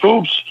 everybody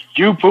poops.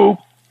 You poop.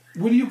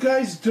 What are you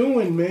guys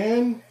doing,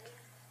 man?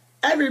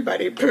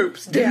 Everybody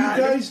poops, Dad. What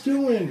are you guys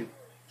doing?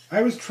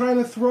 I was trying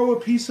to throw a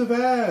piece of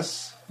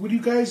ass. What are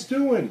you guys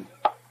doing?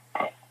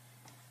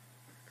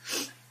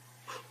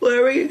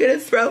 Where were you going to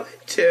throw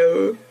it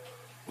to?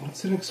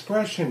 It's an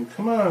expression.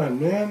 Come on,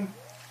 man.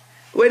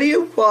 What do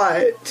you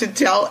want to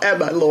tell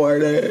Emma,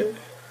 Lorne?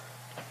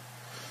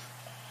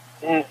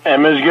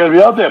 Emma's going to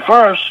be out there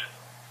first.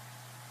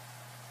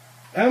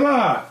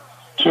 Emma!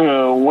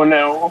 So when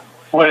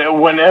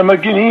Emma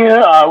can hear,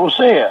 I will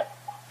say it.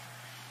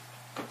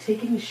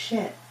 Taking a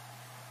shit.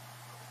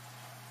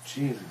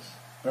 Jesus.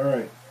 All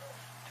right.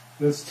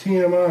 That's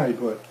TMI,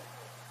 but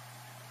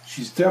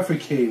she's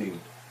defecating.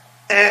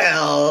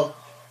 Ew.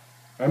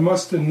 I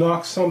must have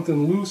knocked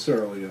something loose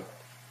earlier.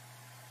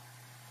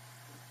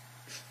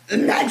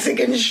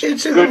 Mexican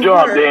shit's over. Good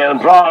job, Dan. I'm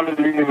proud of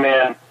you,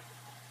 man.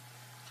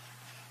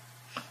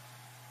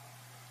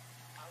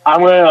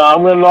 I'm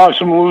gonna knock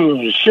some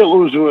shit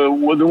loose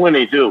with the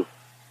Winnie too.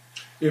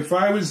 If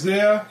I was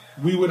there,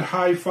 we would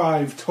high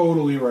five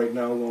totally right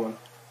now, Lorne.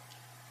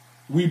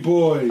 We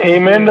boys.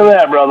 Amen to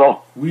that, brother.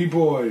 We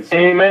boys.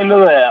 Amen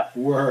to that.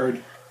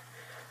 Word.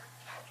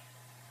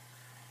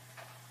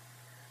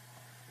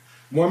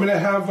 Want me to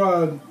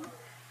have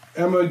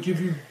Emma give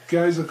you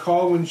guys a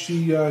call when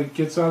she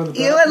gets out of the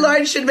bathroom? You and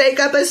Lorne should make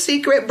up a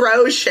secret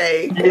bro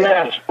shake.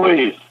 Yes,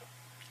 please.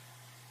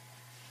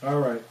 All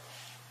right.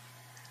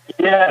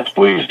 Yes,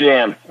 please,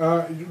 Dan.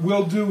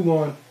 Will do,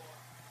 Lorne.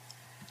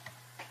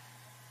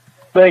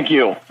 Thank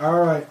you. All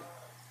right.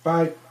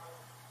 Bye.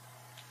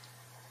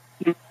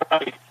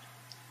 Bye.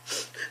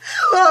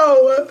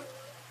 Hello.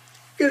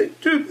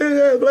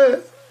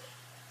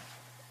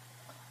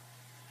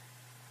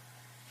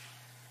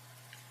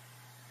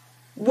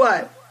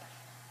 What?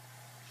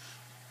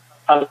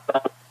 Hello.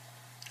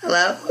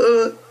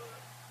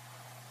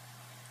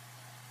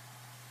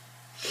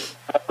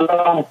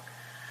 Hello.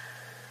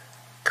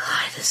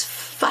 God, this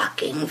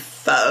fucking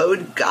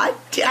phone.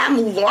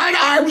 Goddamn Lorne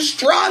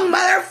Armstrong,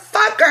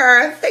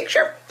 motherfucker. Fix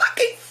your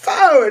fucking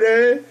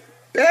phone,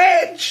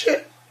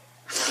 bitch.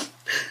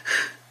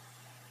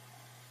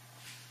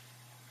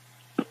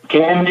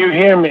 Can you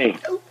hear me?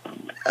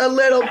 A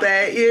little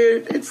bit.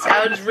 It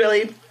sounds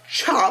really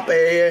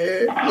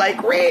choppy.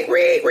 Like, read.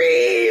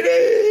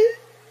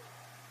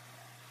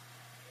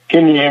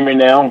 Can you hear me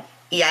now?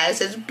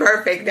 Yes, it's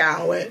perfect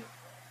now.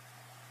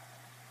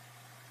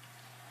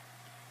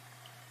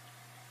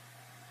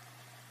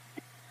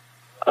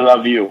 I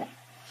love you.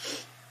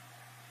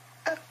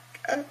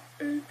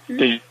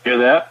 Did you hear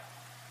that?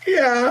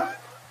 Yeah.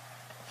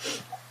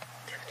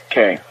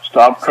 Okay,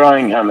 stop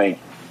crying, honey.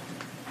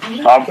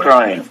 Stop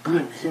crying.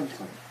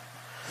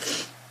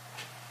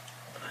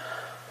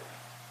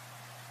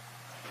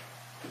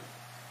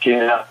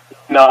 Yeah,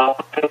 no,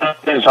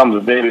 there's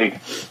something, baby.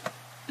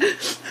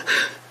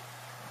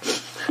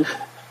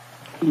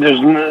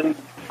 There's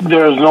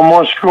no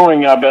more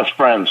screwing our best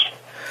friends.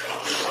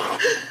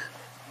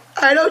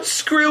 I don't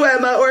screw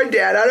Emma or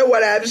Dad. I don't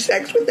want to have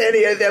sex with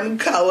any of them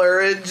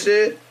colors.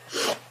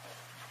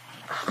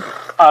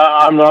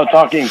 I'm not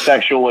talking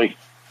sexually.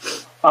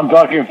 I'm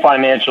talking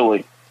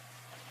financially.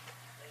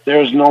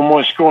 There's no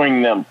more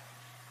screwing them.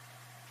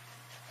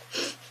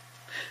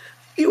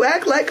 You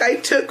act like I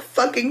took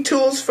fucking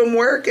tools from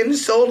work and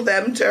sold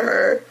them to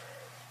her.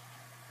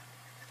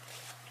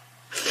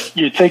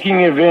 You're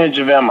taking advantage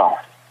of Emma.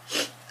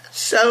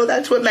 So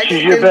that's what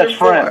Mexicans She's your best are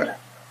friend. for.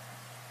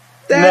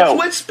 That's No.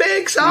 what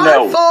Spigs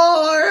are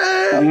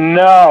for.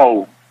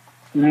 No.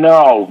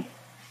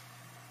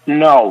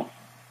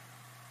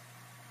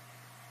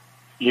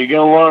 You're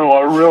going to learn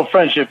what real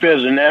friendship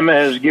is, and Emma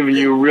has given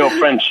you real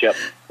friendship.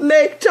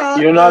 Make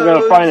tacos. You're not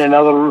going to find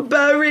another.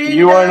 Burritos.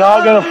 You are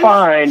not going to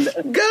find.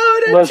 Go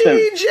to Listen.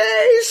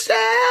 TJ,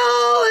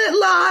 sell it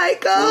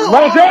like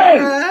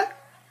a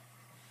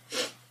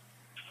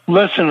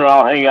Listen, or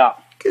I'll hang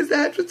up. Because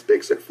that's what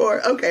Spigs are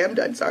for. Okay, I'm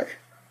done. Sorry.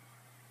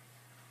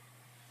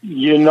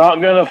 You're not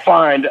going to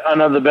find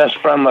another best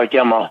friend like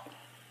Emma.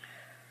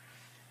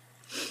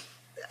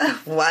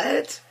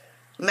 What?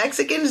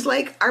 Mexicans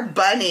are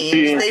bunnies.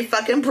 Yeah. They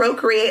fucking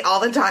procreate all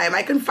the time.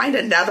 I can find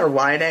another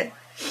one.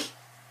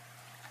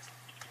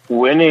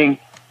 Winning.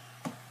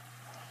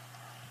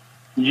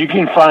 You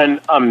can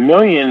find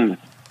 1,000,000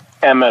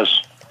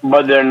 Emmas,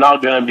 but they're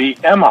not going to be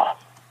Emma.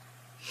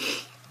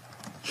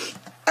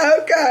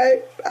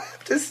 Okay. I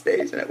have to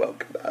sneeze and it won't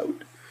come out.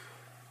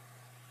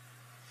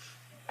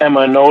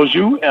 Emma knows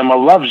you. Emma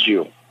loves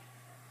you.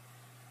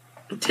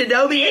 To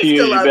know me is She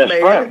to is your love best me.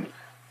 friend.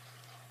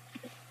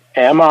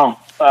 Emma,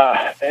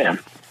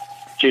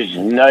 Jesus,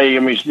 now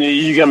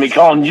you're gonna be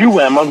calling you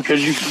Emma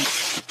because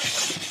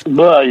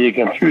you're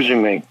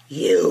confusing me.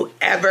 You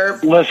ever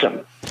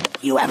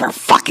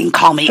fucking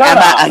call me Shut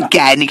Emma up.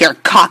 again, your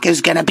cock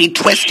is gonna be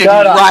twisted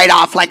Shut up. right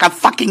off like a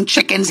fucking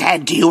chicken's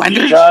head. Do you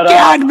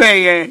understand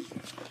me?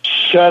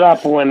 Shut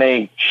up,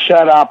 Winnie.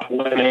 Shut up,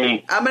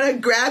 Winnie. I'm gonna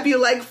grab you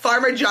like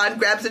Farmer John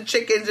grabs the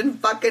chickens and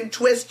fucking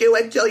twist you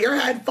until your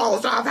head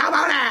falls off. How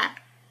about that?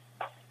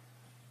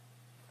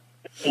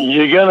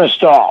 You're gonna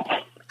stop.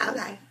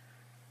 Okay.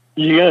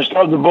 You're going to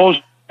stop the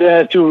bullshit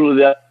attitude with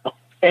that.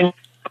 And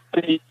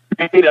the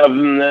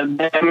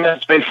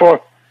that's paid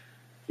for,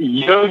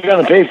 you're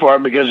going to pay for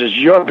it because it's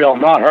your bill,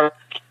 not her.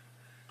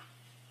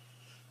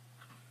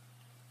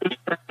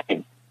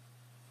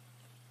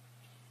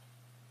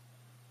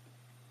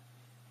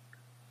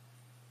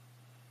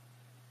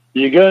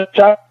 You're going to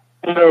talk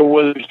to her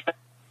with,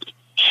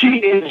 she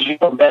is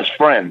your best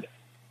friend,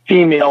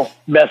 female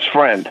best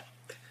friend.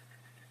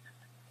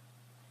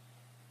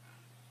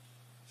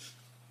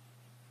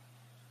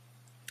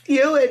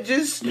 You would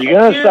just. You're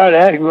gonna start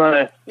acting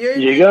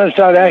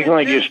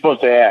like you're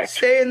supposed to act.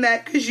 Saying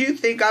that because you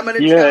think I'm gonna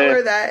tell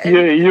her that.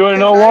 You are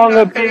no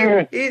longer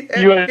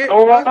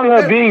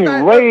being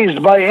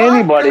raised by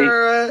anybody.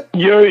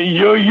 You're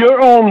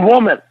your own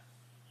woman.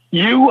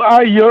 You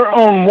are your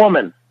own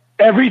woman.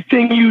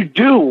 Everything you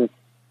do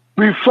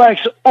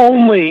reflects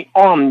only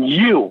on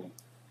you.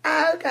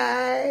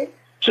 Okay.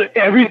 So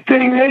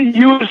everything that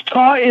you was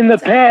taught in the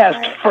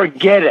past,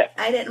 forget it.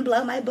 I didn't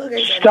blow my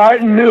boogers.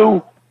 Start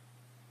new,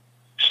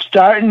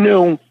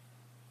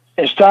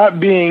 and start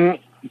being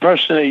the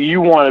person that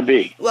you want to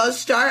be. Well,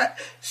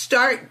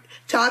 start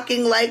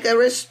talking like a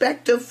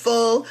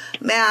respectful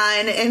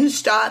man and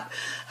stop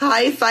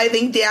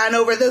high-fiving Dan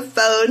over the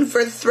phone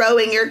for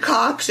throwing your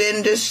cocks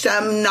into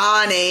some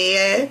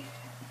nanny.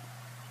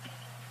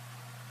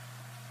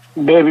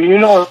 Baby, you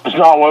know it's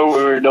not what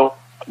we were doing.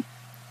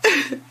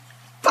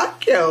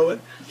 Fuck you.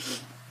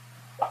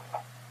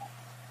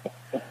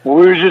 We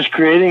were just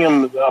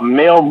creating a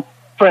male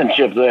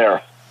friendship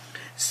there.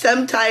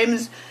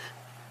 Sometimes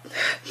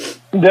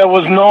that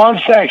was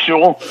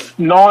non-sexual,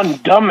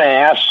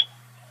 non-dumbass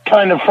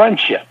kind of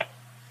friendship,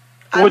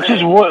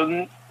 that's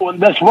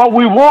what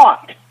we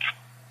want.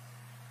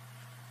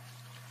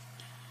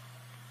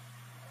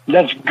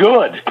 That's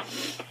good.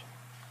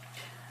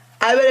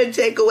 I'm going to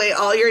take away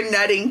all your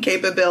nutting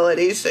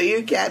capabilities so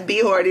you can't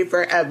be horny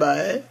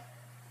forever.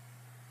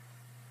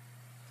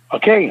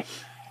 Okay.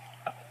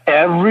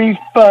 Every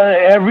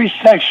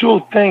sexual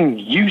thing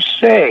you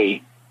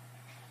say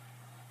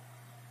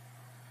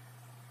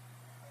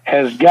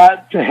has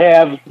got to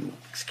have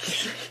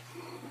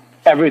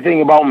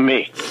everything about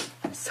me.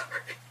 I'm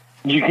sorry.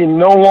 You can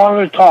no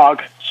longer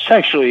talk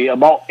sexually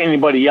about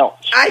anybody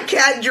else. I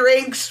can't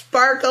drink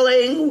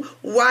sparkling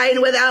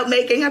wine without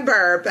making a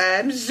burp.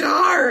 I'm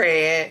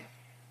sorry.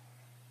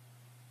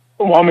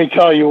 Want me to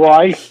tell you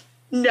why?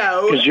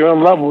 No. Because you're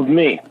in love with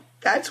me.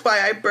 That's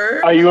why I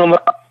burp. Are you in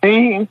love with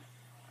me?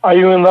 Are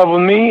you in love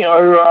with me,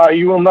 or are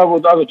you in love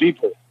with other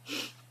people?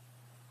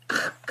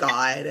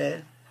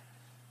 God.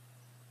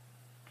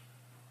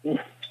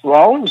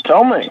 Well,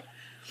 tell me.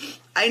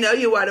 I know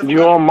you want to. Do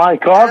you want my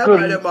cock, or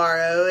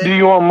tomorrow? Do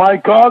you want my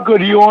cock, or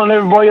do you want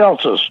everybody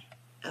else's?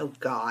 Oh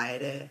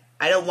God,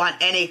 I don't want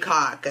any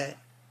cock.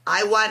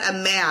 I want a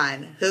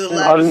man who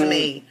loves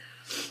me.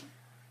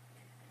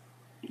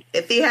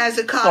 If he has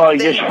a cock,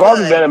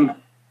 then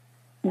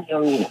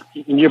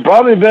you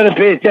probably better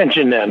pay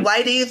attention then.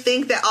 Why do you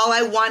think that all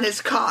I want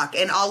is cock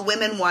and all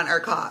women want are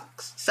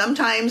cocks?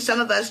 Sometimes some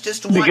of us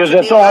just want because to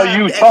that's be all loved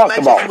you as talk much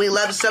about. As we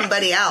love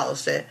somebody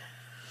else.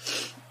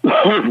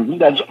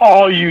 That's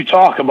all you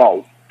talk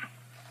about.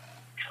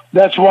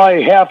 That's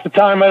why half the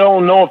time I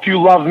don't know if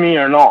you love me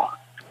or not.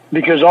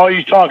 Because all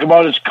you talk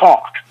about is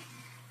cock.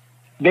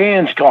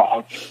 Dan's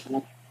cock.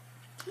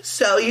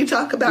 So you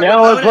talk about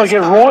now let's look at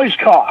Roy's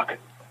cock.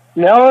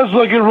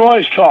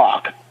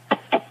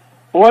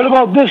 What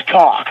about this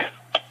cock?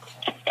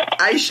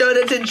 I showed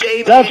it to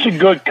Jamie. That's a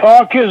good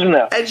cock, isn't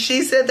it? And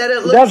she said that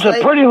it looks That's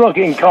a pretty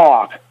looking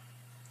cock.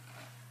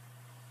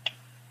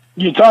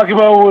 You talk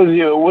about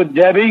with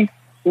Debbie,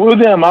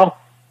 with Emma,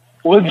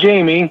 with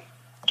Jamie.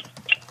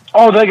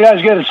 Oh, that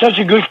guy's got such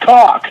a good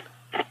cock.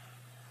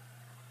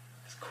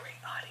 It's great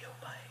audio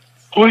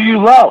bites. Who do you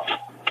love?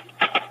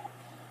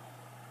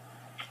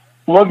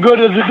 What good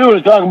does it do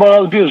to talk about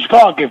other people's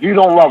cock if you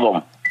don't love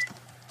them?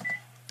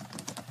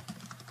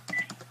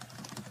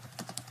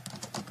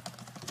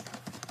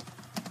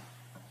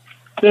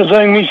 Just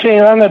like me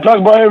saying I'm going to talk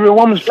about every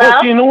woman's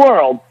pussy in the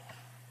world,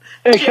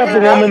 except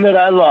the woman that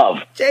I love.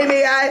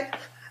 Jamie,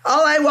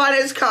 all I want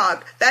is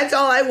cock. That's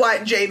all I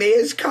want, Jamie,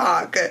 is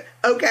cock.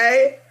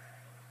 Okay?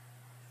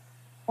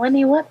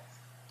 Winnie, what's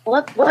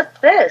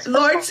this?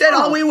 Lord said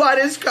all we want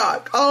is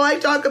cock. All I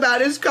talk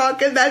about is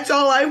cock, and that's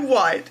all I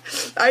want.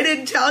 I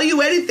didn't tell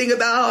you anything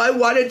about how I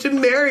wanted to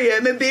marry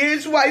him and be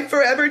his wife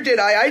forever, did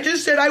I? I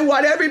just said I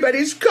want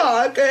everybody's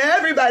cock.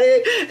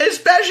 Everybody,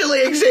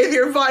 especially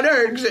Xavier Von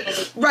Erg's.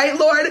 Right,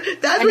 Lord?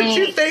 That's what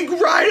you think,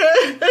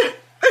 right?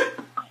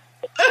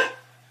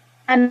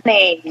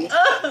 Honey,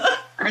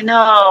 I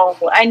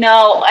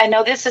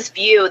know this is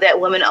view that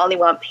women only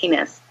want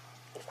penis.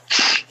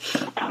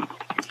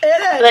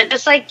 It is. But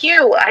just like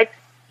you, I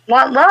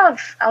want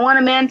love. I want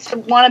a man to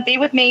want to be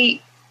with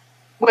me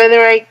whether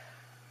I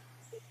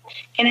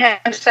can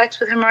have sex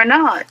with him or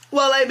not.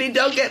 Well, I mean,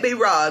 don't get me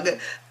wrong.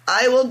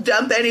 I will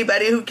dump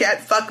anybody who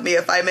can't fuck me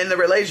if I'm in the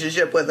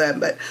relationship with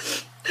them, but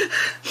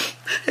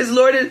as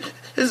Lord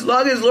As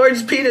long as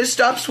Lorne's penis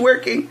stops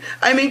working,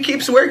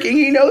 keeps working,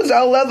 he knows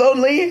I'll love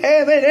only him,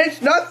 and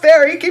it's not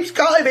fair. He keeps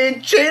calling me a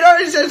cheater.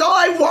 He says all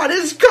I want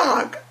is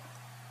cock.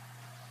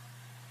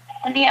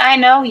 Winnie, I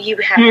know you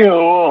have.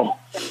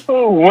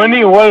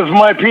 Winnie, what if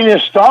my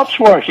penis stops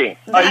working?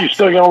 Are you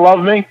still going to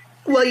love me?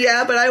 Well,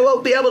 yeah, but I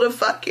won't be able to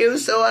fuck you,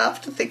 so I'll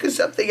have to think of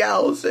something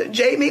else.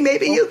 Jamie,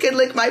 maybe you can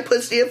lick my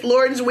pussy if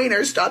Lorne's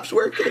wiener stops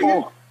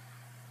working.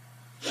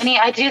 Winnie,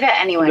 I do that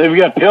anyway. They've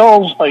got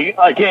pills.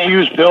 I can't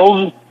use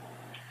pills.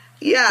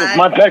 Yeah. If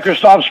my pecker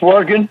stops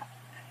working,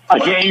 I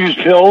can't use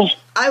pills.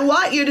 I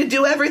want you to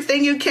do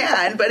everything you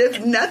can, but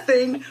if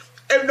nothing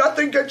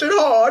gets it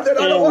hard, then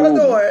I don't want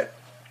to do it.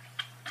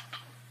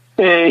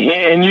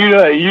 And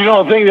you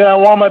don't think that I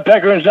want my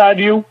pecker inside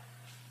you?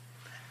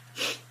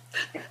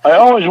 I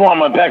always want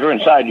my pecker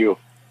inside you.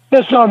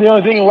 That's not the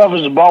only thing love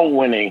is about,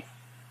 Winnie.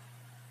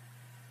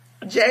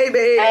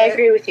 Jamie. I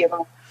agree with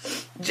you.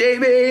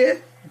 Jamie.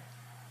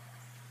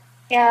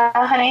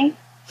 Yeah, honey?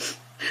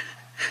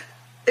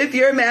 If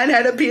your man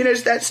had a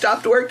penis that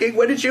stopped working,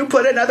 wouldn't you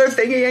put another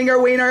thingy in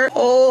your wiener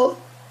hole?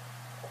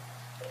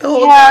 The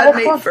whole yeah, God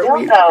made for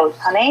wiener. Dildos,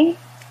 honey.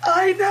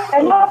 I know.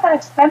 They're not that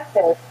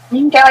expensive. You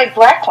can get like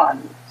black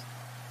ones.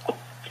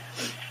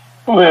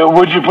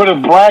 Would you put a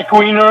black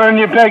wiener in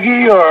your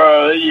pecky,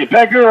 or your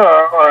pecker,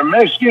 or a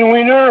Mexican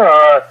wiener,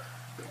 or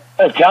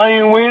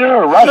Italian wiener,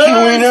 or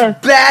Russian wiener?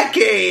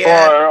 Becky?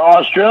 Or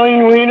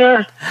Australian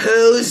wiener?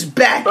 Who's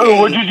Becky?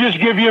 Or would you just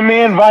give your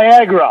man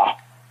Viagra?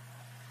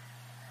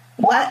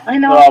 What? I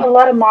know a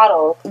lot of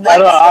models.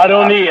 I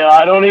don't need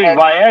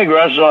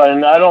Viagra, so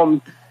I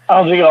don't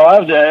think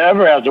I'll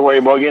ever have to worry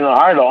about getting a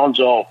hard on,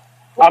 so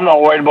I'm not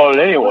worried about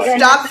it anyway.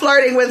 Stop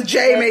flirting with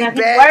Jamie,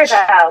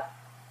 bitch.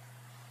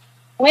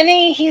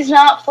 Winnie, he's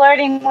not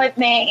flirting with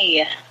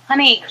me.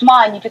 Honey, come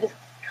on, you do this.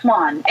 Come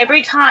on.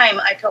 Every time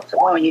I talk to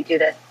a woman, you do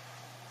this.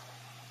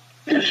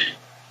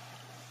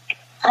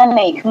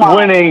 Honey, come on.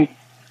 Winnie,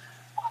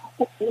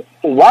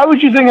 why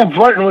would you think I'm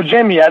flirting with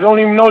Jamie? I don't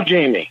even know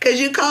Jamie. Because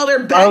you called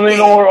her Becky. I only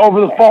know her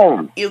over the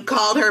phone. You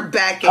called her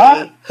Becky.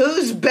 Huh?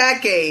 Who's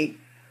Becky?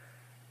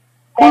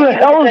 Who the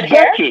hell is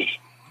Becky?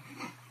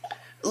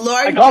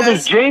 Lorne I called her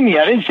Jamie.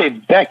 I didn't say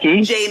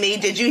Becky. Jamie,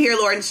 did you hear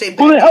Lorne say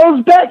Becky? Who the hell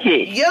is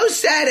Becky? You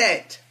said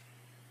it.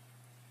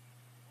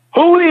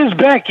 Who is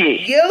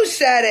Becky? You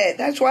said it.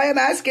 That's why I'm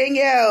asking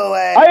you.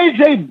 I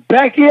didn't say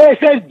Becky. I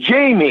said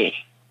Jamie.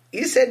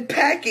 You said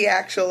Pecky,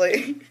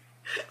 actually.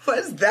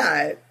 What's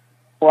that?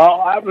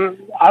 Well,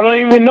 I don't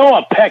even know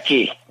a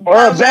Pecky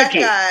or a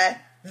Becky.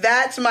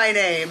 That's my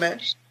name.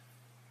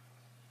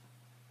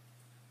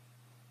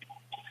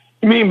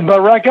 You mean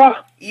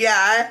Bareka?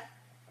 Yeah.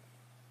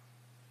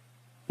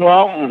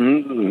 Well,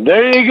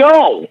 there you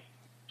go.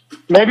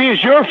 Maybe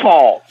it's your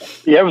fault.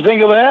 You ever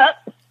think of that?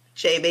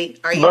 Jamie,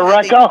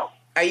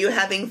 are you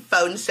having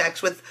phone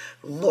sex with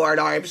Lorne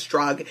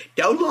Armstrong?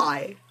 Don't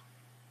lie.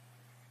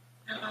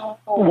 No.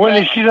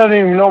 Winnie, she doesn't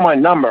even know my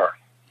number.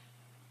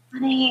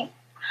 Honey.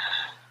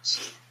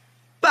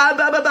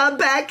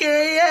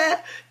 Becky,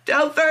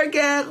 don't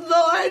forget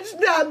Lorne's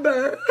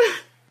number.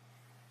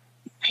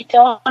 I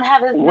don't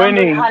have his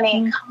Winnie. number,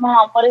 honey. Come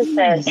on, what is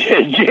this?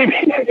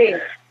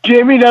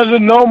 Jamie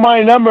doesn't know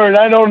my number, and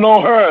I don't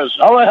know hers.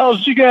 How the hell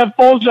is she going to have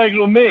phone sex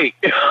with me?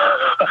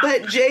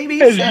 But Jamie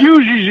it's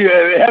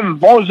usually having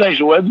phone sex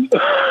with.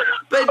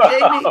 But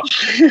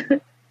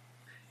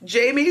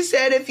Jamie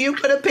said if you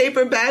put a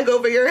paper bag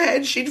over your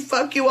head, she'd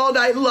fuck you all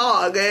night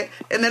long.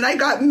 And then I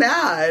got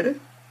mad.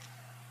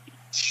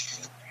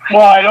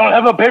 Well, I don't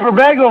have a paper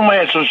bag over my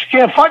head, so she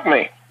can't fuck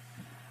me.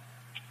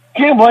 You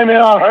can't blame it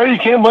on her. You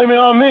can't blame it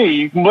on me.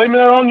 You can blame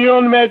it on your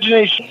own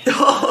imagination.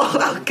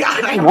 Oh,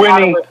 God.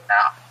 Winnie,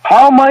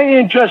 how am I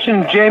interested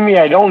in Jamie?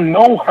 I don't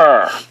know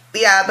her.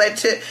 Yeah,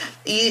 but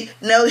you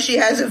know she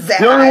has a vag.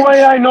 The only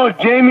way I know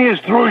Jamie is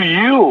through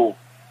you,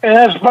 and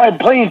that's by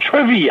playing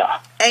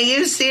trivia. And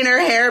you've seen her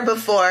hair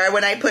before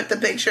when I put the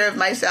picture of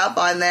myself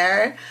on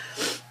there.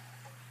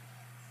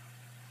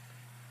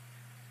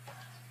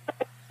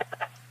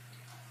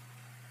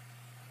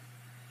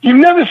 You've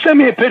never sent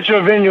me a picture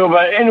of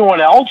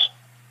anyone else,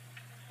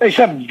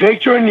 except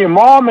Victor and your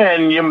mom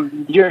and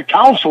your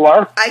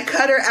counselor. I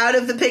cut her out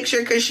of the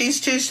picture because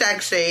she's too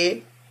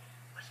sexy.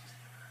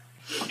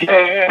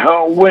 Okay,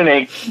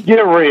 Winnie,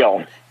 get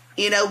real.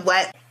 You know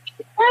what?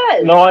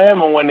 No, I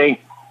haven't,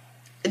 Winnie.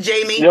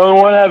 Jamie. The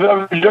only one I've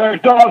ever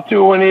jerked off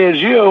to, Winnie, is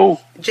you.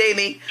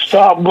 Jamie.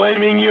 Stop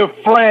blaming your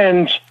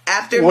friends,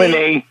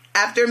 Winnie.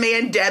 After me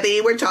and Debbie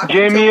were talking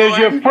Jamie to is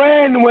your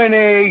friend,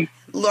 Winnie.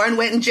 Lorne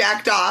went and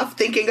jacked off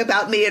thinking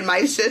about me and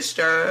my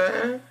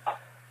sister.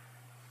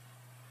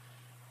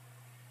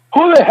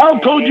 Who the hell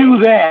told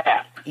you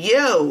that?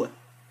 You.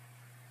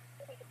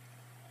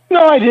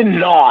 No, I did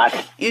not.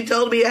 You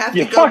told me you have to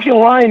You're go. fucking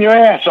lying your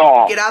ass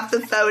off. Get off the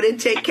phone and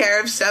take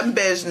care of some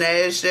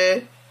business.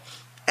 And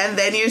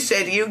then you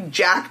said you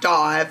jacked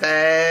off.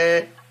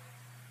 Ew.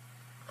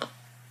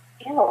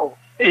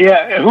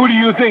 Yeah, who do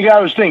you think I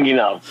was thinking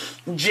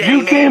of? Jamie.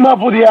 You came up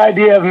with the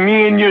idea of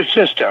me and your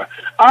sister.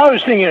 I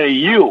was thinking of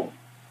you.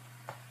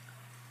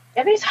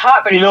 Debbie's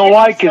hot, but you know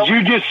why? Because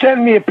you just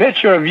sent me a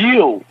picture of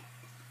you.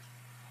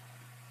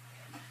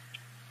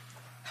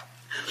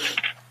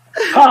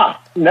 Huh?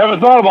 Never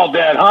thought about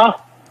that, huh?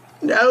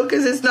 No,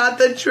 because it's not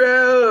the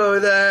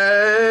truth.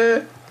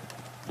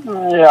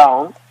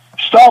 Yeah.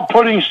 Stop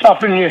putting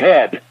stuff in your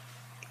head.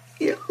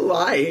 You're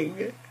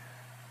lying.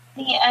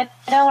 Yeah, I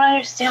don't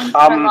understand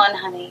what's going on,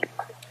 honey.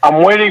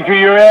 I'm waiting for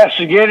your ass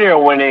to get here,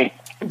 Winnie.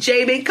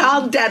 Jamie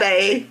called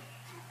Debbie.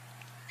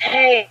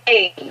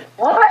 Hey,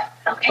 what?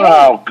 Okay.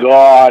 Oh,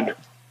 God.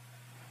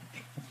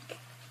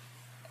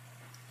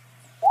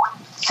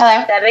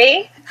 Hello?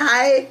 Debbie?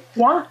 Hi.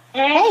 Yeah.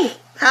 Hey.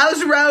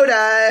 How's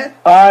Rhoda?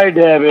 Hi,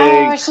 Debbie.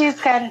 Oh, she's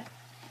good.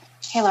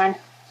 Hey, Lorne.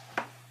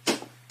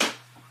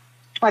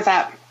 What's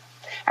up?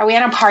 Are we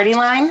on a party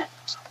line?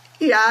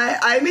 Yeah,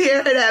 I'm here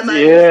at Emma.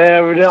 Yeah,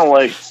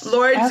 evidently.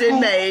 Lord's in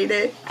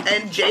Maine,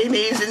 and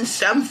Jamie's in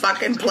some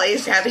fucking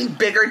place having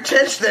bigger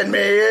tits than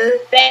me.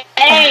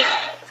 Spain.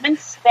 I'm in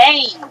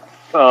Spain.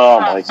 Oh,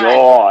 my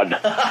God.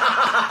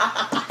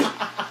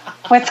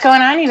 What's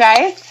going on, you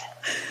guys?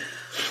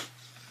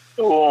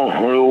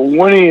 Oh,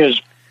 Winnie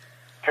is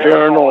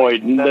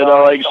paranoid that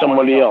I like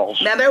somebody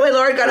else. Remember when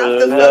Lord got off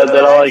the phone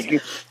that I like,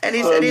 and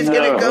he said he's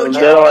going to go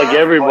jack that I off? like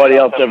everybody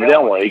else,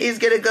 evidently. He's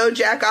going to go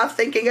jack off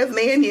thinking of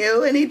me and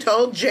you, and he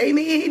told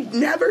Jamie he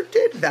never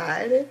did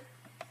that.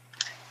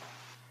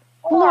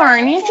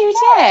 Lorne, yes, you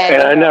did.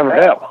 And I never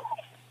have.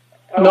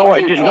 No,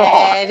 I did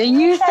not.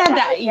 You said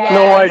that, yes.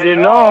 No, I did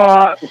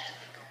not.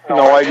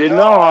 No, I did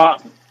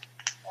not.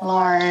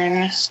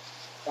 Lorne.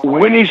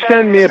 Winnie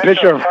sent me a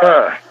picture of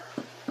her.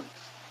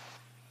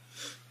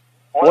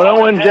 When I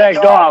went and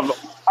jacked off,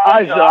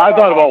 I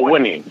thought about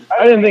Winnie.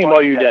 I didn't think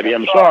about you, Debbie.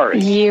 I'm sorry.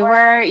 You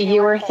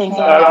were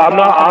thinking. I'm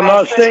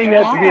not saying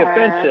that to be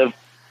offensive.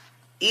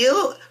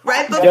 You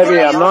right before Debbie,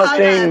 you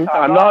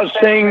I'm not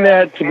saying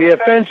that to be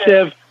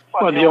offensive.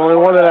 But the only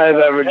one that I've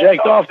ever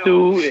jacked off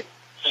to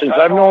since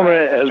I've known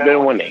her has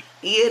been Winnie.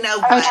 You know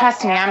what? Oh,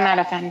 trust me, I'm not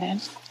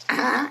offended.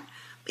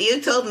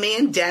 You told me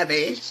and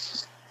Debbie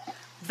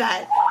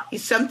that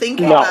something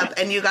came up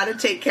and you got to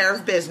take care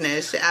of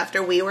business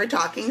after we were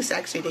talking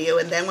sexy to you,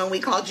 and then when we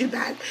called you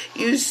back,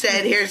 you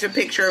said, "Here's a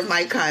picture of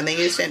my cum," and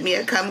you sent me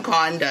a cum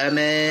condom.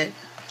 And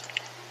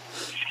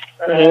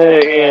that's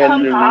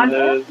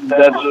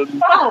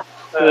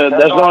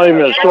not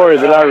even a story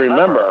that I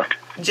remember.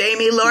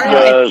 Jamie, Lorne,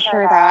 It's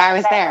true though, I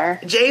was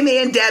there. Jamie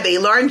and Debbie,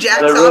 Lorne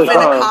jacks off in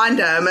a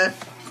condom.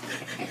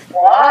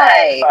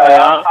 Why?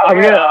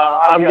 I'm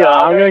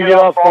gonna get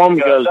off phone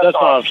because that's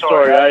not a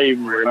story I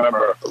even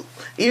remember.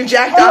 You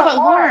jacked off but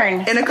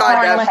Lorne, in a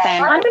condom. Listen.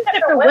 Condoms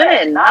are for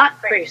women, not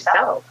for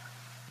yourself.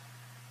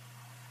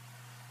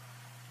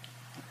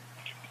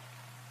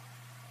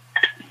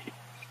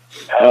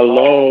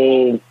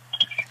 Hello.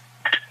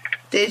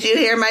 Did you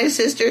hear my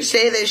sister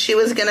say that she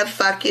was gonna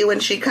fuck you when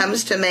she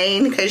comes to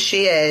Maine? Because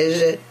she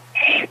is.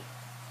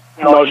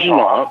 No, she's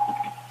not.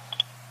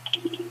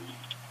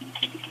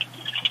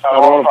 I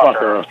don't want to fuck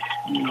her.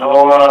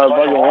 All I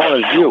fucking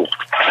want is you.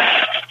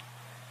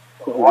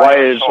 Why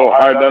it's so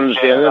hard to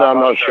understand it,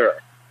 I'm not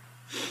sure.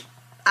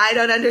 I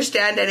don't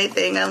understand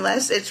anything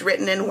unless it's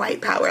written in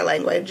white power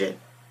language. Get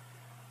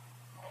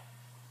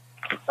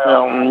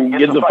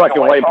the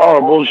fucking white power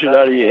bullshit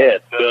out of your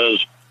head,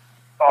 because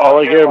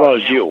all I care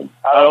about is you.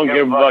 I don't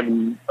give a fuck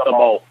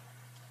about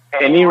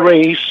any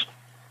race,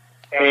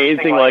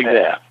 anything like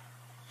that.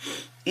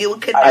 You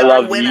could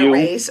never win a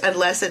race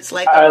unless it's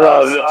like I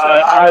love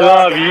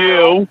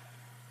you,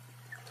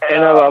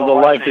 and I love the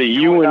life that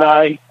you and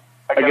I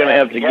are going to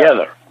have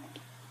together.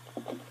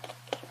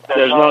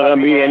 There's not going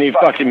to be any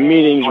fucking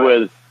meetings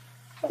with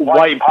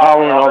white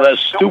power and all that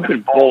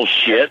stupid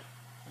bullshit,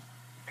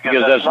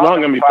 because that's not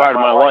going to be part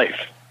of my life.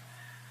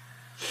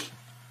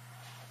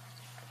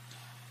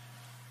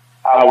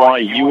 I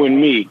want you and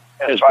me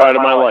as part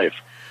of my life.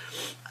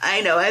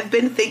 I know, I've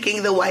been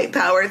thinking the white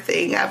power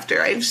thing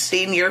after I've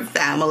seen your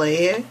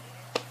family.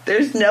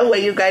 There's no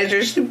way you guys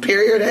are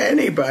superior to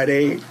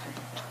anybody.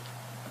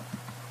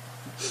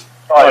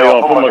 All right,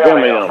 I'll put my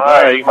family on. All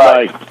right,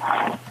 bye.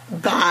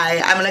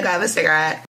 Bye. I'm going to go have a cigarette.